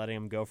and letting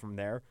them go from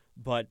there.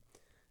 But,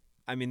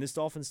 I mean, this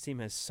Dolphins team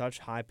has such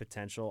high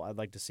potential. I'd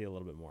like to see a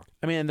little bit more.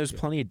 I mean, and there's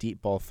plenty of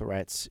deep ball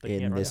threats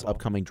in this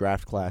upcoming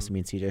draft class. I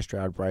mean, C.J.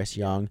 Stroud, Bryce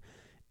Young.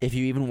 If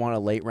you even want a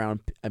late round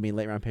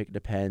pick,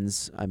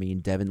 depends. I mean,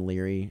 Devin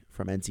Leary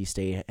from NC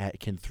State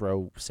can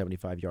throw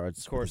 75 yards.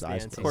 Of course, the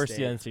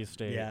NC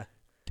State. Yeah.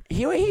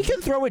 He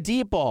can throw a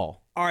deep ball.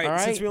 All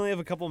right, since we only have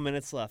a couple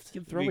minutes left,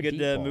 throw we a good deep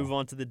to ball. move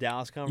on to the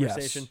Dallas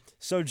conversation. Yes.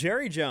 So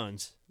Jerry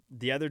Jones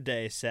the other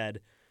day said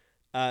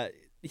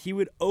he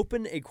would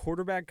open a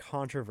quarterback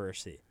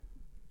controversy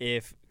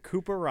if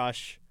Cooper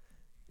Rush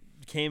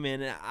came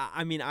in.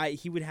 I mean,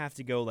 he would have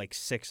to go like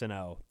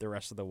 6-0 the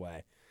rest of the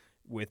way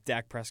with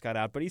Dak Prescott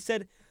out. But he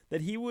said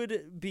that he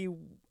would be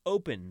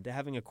open to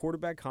having a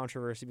quarterback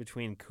controversy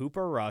between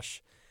Cooper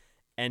Rush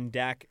and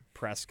Dak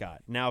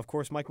Prescott. Now, of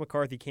course, Mike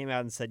McCarthy came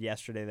out and said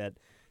yesterday that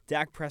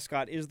Dak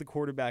Prescott is the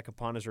quarterback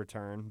upon his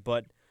return,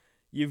 but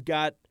you've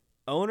got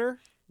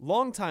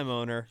longtime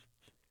owner,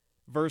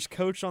 versus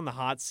coach on the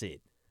hot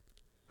seat.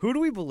 Who do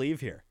we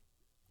believe here?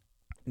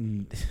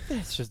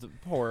 It's just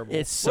horrible.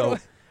 It's so.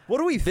 What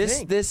do we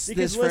think? This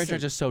Because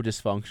franchise is so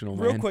dysfunctional,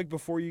 man. real quick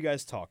before you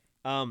guys talk,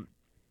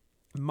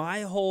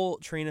 my whole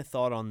train of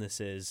thought on this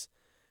is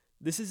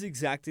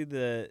exactly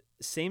the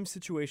same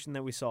situation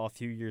that we saw a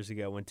few years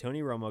ago when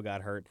Tony Romo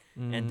got hurt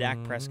and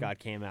Dak Prescott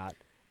came out.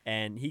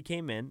 And he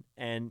came in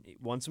and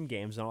won some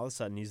games, and all of a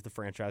sudden he's the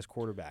franchise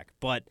quarterback.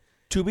 But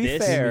to be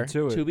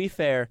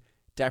fair,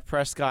 Dak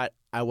Prescott,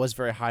 I was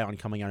very high on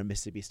coming out of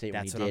Mississippi State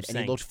when he did, and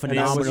he looked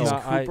phenomenal.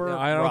 I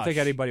don't think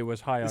anybody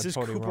was high on This is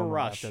Tony Cooper Romo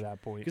Rush. after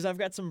that point. Because I've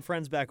got some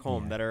friends back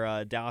home that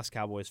are Dallas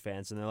Cowboys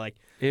fans, and they're like,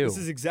 Ew. "This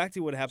is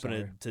exactly what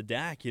happened to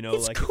Dak." You know,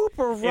 It's like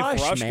Cooper Rush,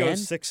 if Rush man.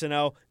 goes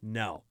 6-0,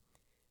 no,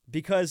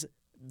 because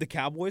the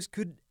Cowboys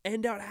could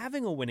end up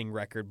having a winning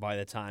record by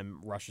the time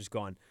Rush is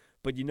gone.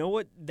 But you know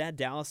what that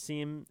Dallas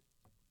team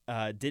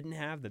didn't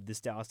have that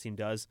this Dallas team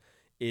does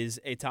is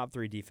a top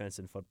 3 defense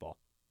in football.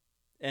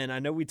 And I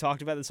know we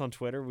talked about this on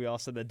Twitter. We all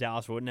said that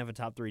Dallas wouldn't have a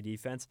top 3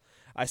 defense.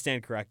 I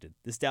stand corrected.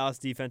 This Dallas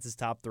defense is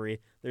top 3.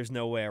 There's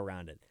no way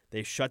around it.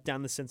 They shut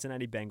down the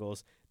Cincinnati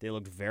Bengals. They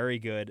looked very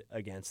good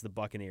against the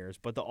Buccaneers,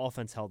 but the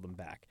offense held them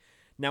back.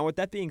 Now, with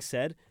that being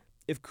said,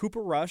 if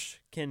Cooper Rush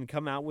can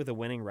come out with a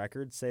winning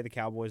record, say the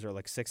Cowboys are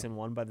like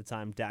 6-1 by the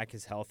time Dak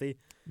is healthy,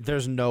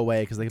 There's no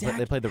way because they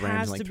played the Rams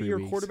has in like to 3 be your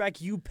weeks. quarterback.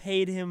 You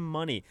paid him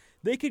money.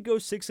 They could go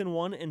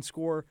 6-1 and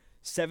score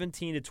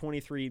 17 to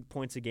 23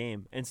 points a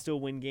game and still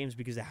win games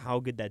because of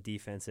how good that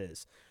defense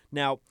is.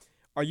 Now,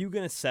 are you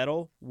going to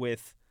settle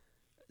with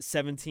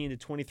 17 to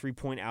 23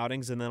 point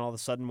outings and then all of a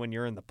sudden when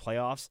you're in the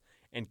playoffs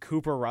and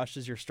Cooper Rush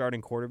is your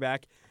starting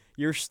quarterback,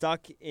 you're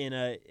stuck in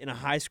a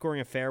high scoring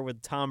affair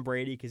with Tom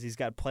Brady because he's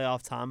got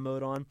playoff Tom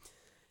mode on?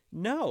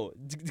 No.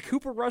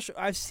 Cooper Rush,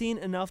 I've seen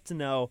enough to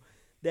know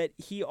that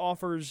he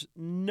offers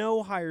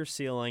no higher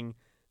ceiling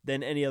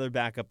than any other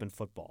backup in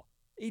football.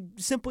 He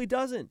simply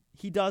doesn't.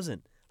 He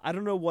doesn't. I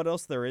don't know what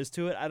else there is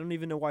to it. I don't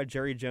even know why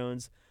Jerry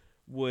Jones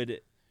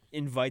would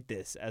invite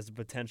this as a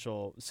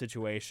potential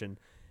situation.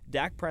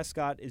 Dak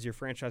Prescott is your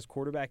franchise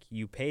quarterback.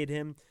 You paid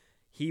him.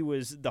 He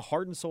was the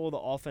heart and soul of the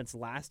offense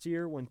last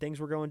year when things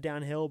were going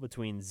downhill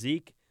between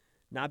Zeke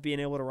not being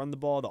able to run the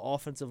ball, the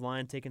offensive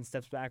line taking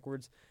steps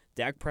backwards.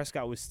 Dak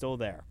Prescott was still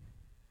there.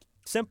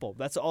 Simple.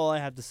 That's all I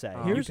have to say.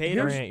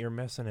 You're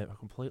missing it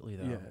completely,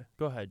 though. Yeah.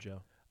 Go ahead,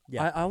 Joe.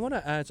 Yeah. I want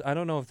to ask. I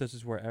don't know if this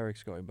is where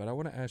Eric's going, but I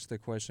want to ask the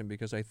question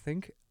because I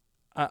think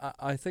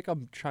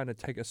I'm trying to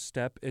take a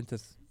step into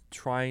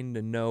trying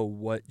to know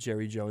what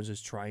Jerry Jones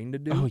is trying to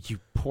do. Oh, you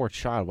poor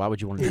child. Why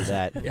would you want to do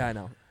that? Yeah, I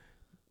know.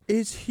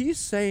 Is he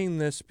saying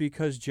this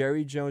because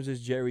Jerry Jones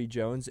is Jerry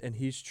Jones and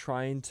he's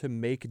trying to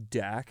make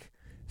Dak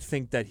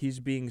think that he's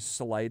being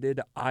slighted,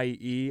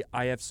 i.e.,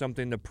 I have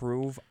something to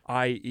prove,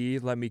 i.e.,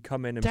 let me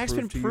come in and Dak's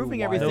prove been to proving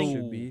you why everything. I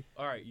should be?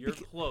 All right, you're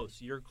close.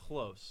 You're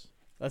close.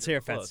 Let's hear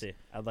it, Close. Fency.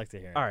 I'd like to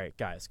hear it. All right,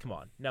 guys, come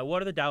on. Now,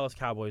 what have the Dallas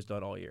Cowboys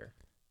done all year?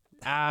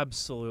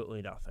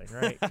 Absolutely nothing,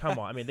 right? Come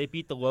on. I mean, they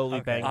beat the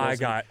lowly Bengals. I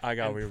got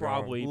and where you're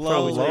probably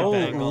going.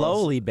 Bengals.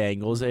 Lowly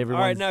Bengals.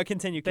 Everyone. All right, now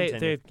continue.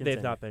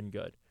 They've not been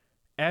good.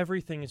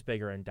 Everything is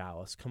bigger in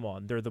Dallas. Come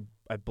on. They're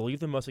I believe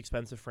the most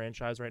expensive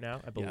franchise right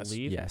now. I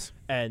believe. Yes.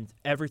 And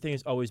everything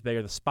is always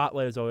bigger. The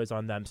spotlight is always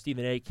on them.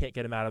 Stephen A. can't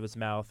get him out of his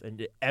mouth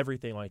and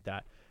everything like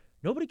that.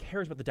 Nobody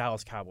cares about the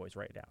Dallas Cowboys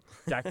right now.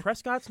 Dak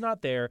Prescott's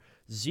not there.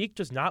 Zeke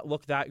does not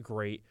look that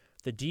great.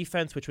 The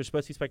defense, which was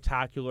supposed to be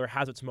spectacular,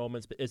 has its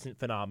moments but isn't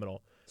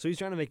phenomenal. So he's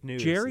trying to make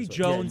news. Jerry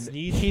Jones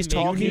needs He's to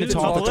make talking news. to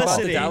talk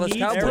about the Dallas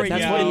Cowboys.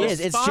 That's what he is.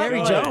 It's Jerry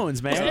Spotlight.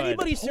 Jones, man. Does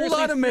anybody Hold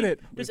seriously on a minute.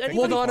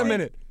 Hold on a think-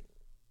 minute.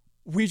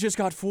 We just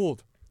got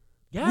fooled.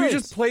 Yes. We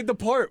just played the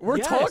part. We're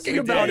Yes, talking we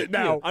about did. it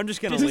now. I'm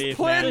just going to This leave,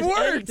 plan man.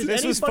 worked.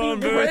 This was phone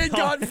Ray booth.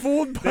 got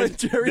fooled by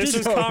Jerry This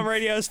Jones. is Com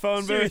Radio's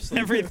phone booth Seriously.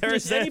 every Does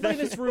Thursday. anybody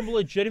in this room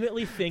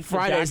legitimately think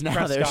Fridays that now,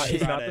 Dak though, Prescott shit.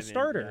 is not Friday, the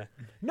starter?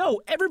 yeah.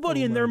 No,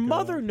 everybody and my their God.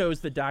 mother knows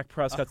that Dak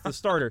Prescott's the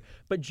starter.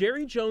 But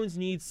Jerry Jones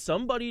needs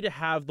somebody to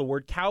have the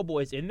word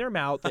Cowboys in their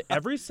mouth at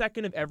every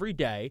second of every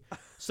day.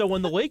 So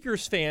when the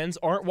Lakers fans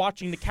aren't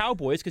watching the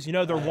Cowboys because,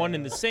 they're one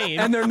and the same.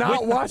 And they're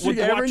not with watching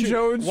Aaron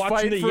Jones watching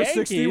fight the for Yankees,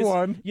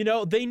 61.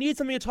 They need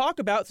something to talk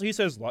about. So he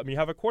says, let me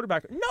have a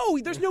quarterback. No,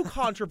 there's no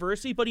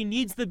controversy, but he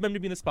needs them to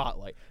be in the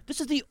spotlight.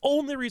 This is the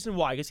only reason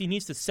why, because he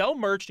needs to sell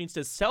merch, needs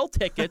to sell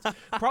tickets,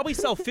 probably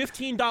sell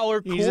 $15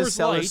 Coors He's a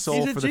seller's Lights. soul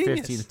He's a for the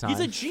genius. 15th time. He's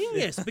a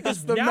genius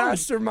because the now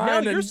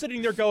mastermind you're and-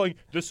 sitting there going,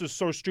 "This is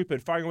so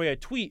stupid," firing away a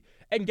tweet,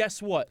 and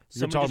guess what?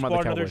 You're Someone just talking about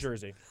bought the another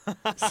Cowboys. jersey.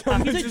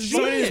 Somebody He's a just-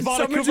 genius.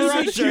 bought a someone Cooper just-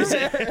 Rush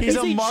jersey. He's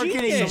a a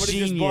marketing genius. genius. Somebody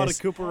just bought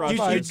a Cooper Rush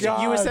my You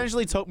God.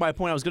 essentially took my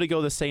point. I was going to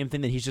go the same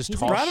thing that he's just He's a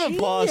talking. Round of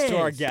applause to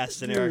our Genius.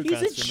 guest and Eric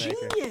He's a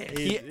Fenstermaker.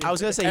 genius. I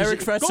was going to say Eric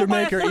he's, Go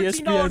buy a Fenstermaker, $13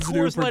 ESPN's new Coors Light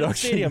at the production.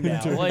 stadium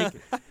now. Like,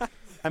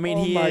 I mean,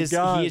 Oh he my is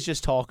God.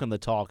 just talking the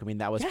talk. I mean,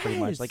 that was pretty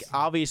much like, Yes.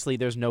 obviously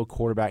there's no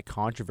quarterback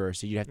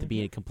controversy. You'd have to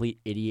be a complete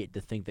idiot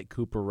to think that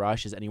Cooper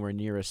Rush is anywhere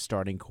near a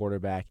starting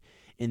quarterback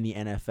in the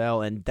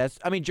NFL.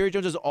 And Jerry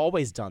Jones has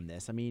always done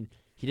this. I mean,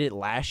 he did it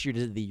last year,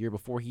 did it the year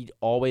before. He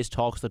always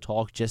talks the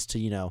talk just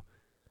to,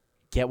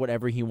 get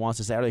whatever he wants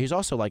to say. He's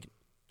also like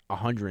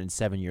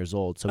 107 years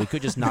old, so he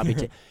could just not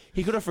be.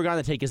 He could have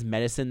forgotten to take his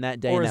medicine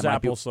that day. Or and his that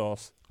might be-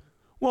 applesauce.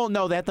 Well,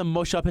 no, they have to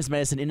mush up his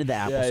medicine into the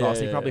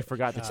applesauce. He probably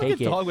forgot to take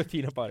a it. dog with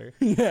peanut butter.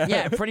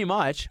 Yeah, pretty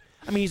much.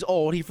 I mean, he's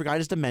old. He forgot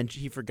his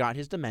dementia. He forgot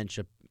his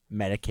dementia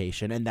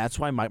medication, and that's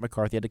why Mike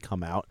McCarthy had to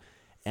come out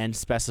and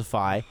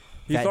specify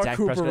He that thought Dak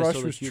Cooper Prescott is Rush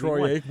still the was QB1.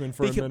 Troy Aikman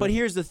for a minute. But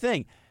here's the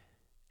thing.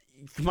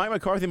 Mike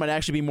McCarthy might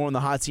actually be more in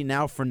the hot seat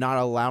now for not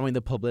allowing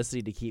the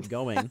publicity to keep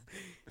going.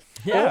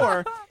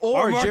 Yeah. Or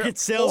Our market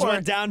sales or-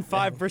 went down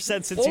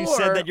 5% since you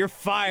said or- that you're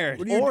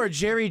fired. Or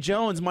Jerry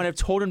Jones might have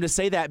told him to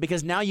say that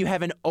because now you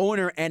have an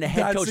owner and a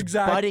head That's coach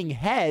exact- butting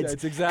heads,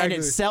 That's exactly-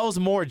 and it sells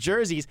more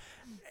jerseys.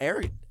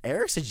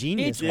 Eric's a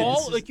genius. It's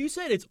all, like you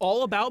said, it's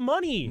all about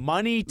money.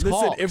 money Listen,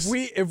 talks.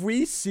 if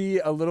we see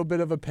a little bit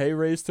of a pay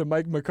raise to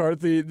Mike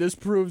McCarthy, this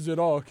proves it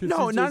all. 'cause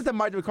No, it's not just- the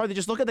Mike McCarthy.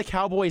 Just look at the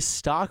Cowboys'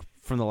 stock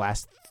from the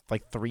last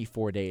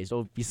 3-4 days.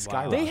 It'll be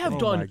skyrocketing. They have Oh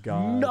my done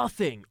God.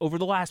 nothing over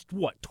the last,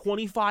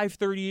 25,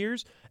 30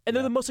 years, and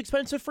they're the most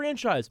expensive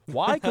franchise.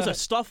 Why? Because of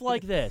stuff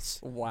like this.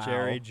 Wow.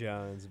 Jerry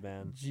Jones,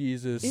 man.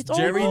 Jesus. It's all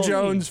Jerry money.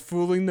 Jones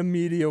fooling the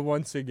media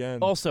once again.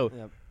 Also,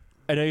 Yep.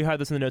 I know you had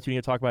this in the notes we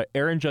need to talk about.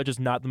 Aaron Judge is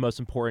not the most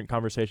important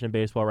conversation in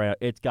baseball right now.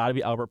 It's got to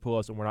be Albert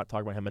Pujols, and we're not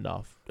talking about him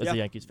enough as Yeah. a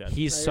Yankees fan. He's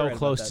you're so right about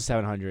close that. to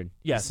 700.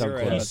 Yes, so you're right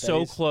close. about he's that. so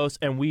He's- close,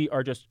 and we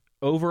are just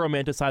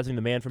over-romanticizing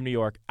the man from New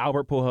York.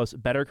 Albert Pujols,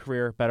 better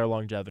career, better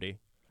longevity.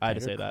 I had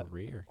to say that.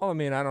 Career. Well, I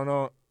mean, I don't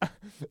know.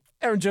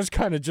 Aaron just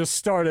kind of just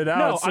started out.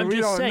 No, so I'm we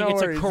just don't saying know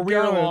it's where a he's going.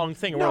 career-long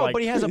thing. No, We're like,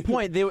 but he has a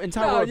point. The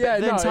entire No, world, yeah,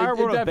 the no, entire it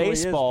world of definitely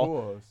is baseball,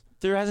 Pujols.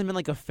 there hasn't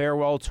been a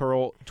farewell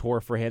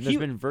tour for him. There's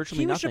been virtually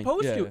he was nothing.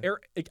 supposed Yeah.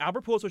 to.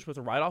 Albert Pujols was supposed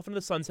to ride off into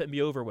the sunset and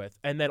be over with,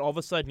 and then all of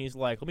a sudden he's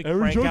like,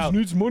 Aaron Jones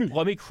needs money.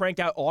 Let me crank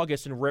out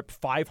August and rip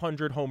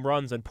 500 home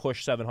runs and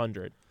push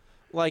 700.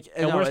 Like,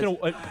 And no,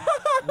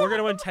 we're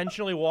gonna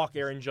intentionally walk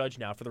Aaron Judge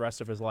now for the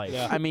rest of his life.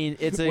 I mean,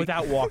 it's a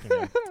without walking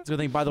him. It's a good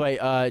thing. By the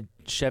way,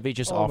 Chevy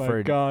just Oh my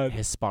offered God.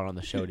 his spot on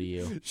the show to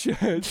you.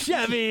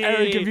 Chevy.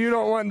 Eric, if you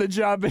don't want the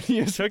job at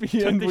ESPN,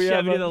 took the we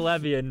have Chevy to the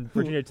levee, and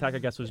Virginia Tech, I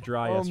guess, was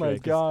dry Oh yesterday. my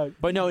God!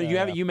 But no,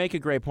 you make a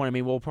great point. I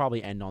mean, we'll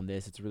probably end on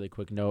this. It's a really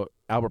quick note.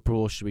 Albert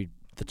Pujols should be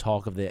the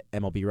talk of the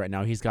MLB right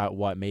now. He's got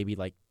maybe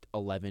like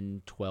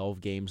 11,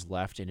 12 games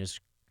left in his.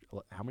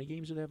 How many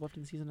games do they have left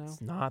in the season now?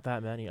 It's not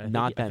that many. I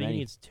Not think, that I think many. He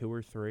needs 2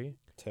 or 3.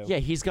 Yeah,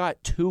 he's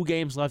got 2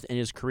 games left in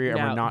his career, and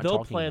Now, we're not they'll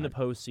talking play in the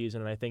about it. postseason,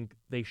 and I think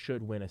they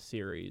should win a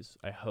series.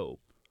 I hope.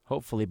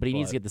 Hopefully, but he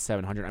needs to But- get the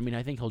 700. I mean,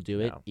 I think he'll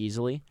do it No.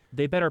 easily.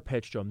 They better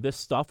pitch to him. This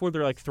stuff where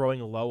they're like throwing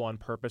low on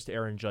purpose to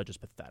Aaron Judge is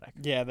pathetic.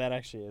 Yeah, that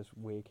actually is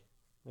weak.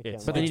 I It's-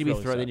 can't But lie. they need to be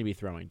really sad. they need to be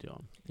throwing to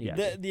him.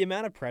 Yeah. The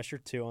amount of pressure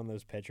too on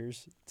those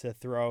pitchers to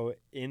throw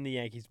in the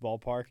Yankees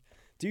ballpark.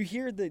 Do you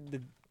hear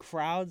the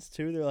crowds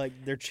too?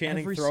 They're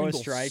chanting Every throw a single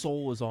strike.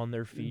 soul is on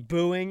their feet.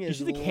 Booing Did you is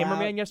see the loud.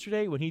 cameraman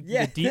yesterday when he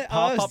Yeah. did the deep Oh,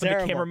 pop it was up and the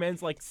terrible.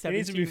 cameraman's like He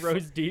needs to be 17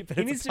 rows deep? And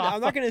He it's needs a to. I'm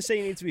top not going to say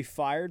he needs to be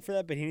fired for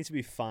that, but he needs to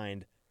be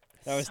fined.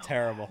 That was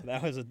terrible.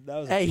 That was a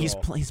Hey, he's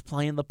troll. he's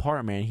playing the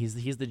part, man. He's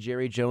the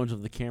Jerry Jones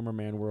of the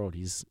cameraman world.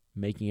 He's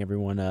making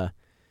everyone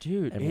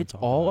Dude, Everyone it's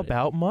talk all about it.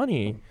 about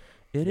money.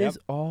 It Yep. is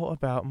all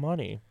about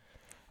money.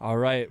 All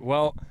right.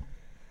 Well,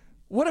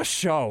 what a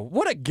show!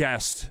 What a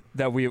guest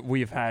that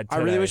we've had I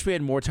today. really wish we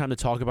had more time to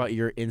talk about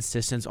your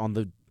insistence on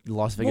the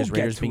Las Vegas We'll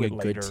get Raiders to being a it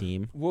good later.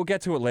 team. We'll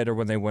get to it later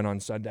when they win on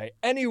Sunday.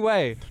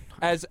 Anyway,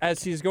 as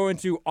he's going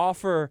to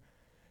offer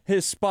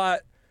his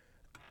spot,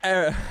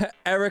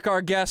 Eric,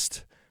 our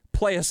guest,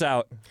 play us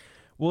out.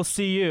 We'll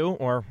see you,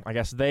 or I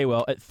guess they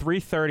will, at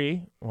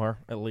 3:30, or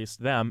at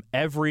least them,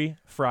 every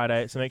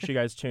Friday. So make sure you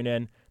guys tune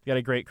in. We got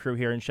a great crew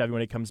here in Chevy.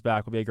 When he comes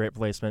back, will be a great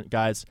placement.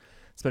 Guys,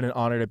 it's been an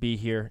honor to be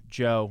here.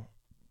 Joe,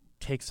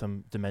 take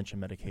some dementia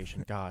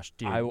medication. Gosh,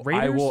 dude. I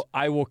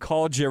will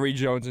call Jerry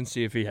Jones and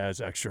see if he has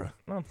extra.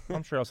 Well,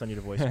 I'm sure I'll send you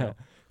the voicemail.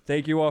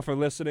 Thank you all for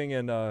listening,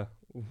 and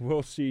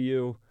we'll see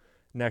you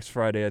next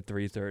Friday at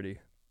 3:30.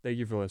 Thank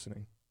you for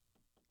listening.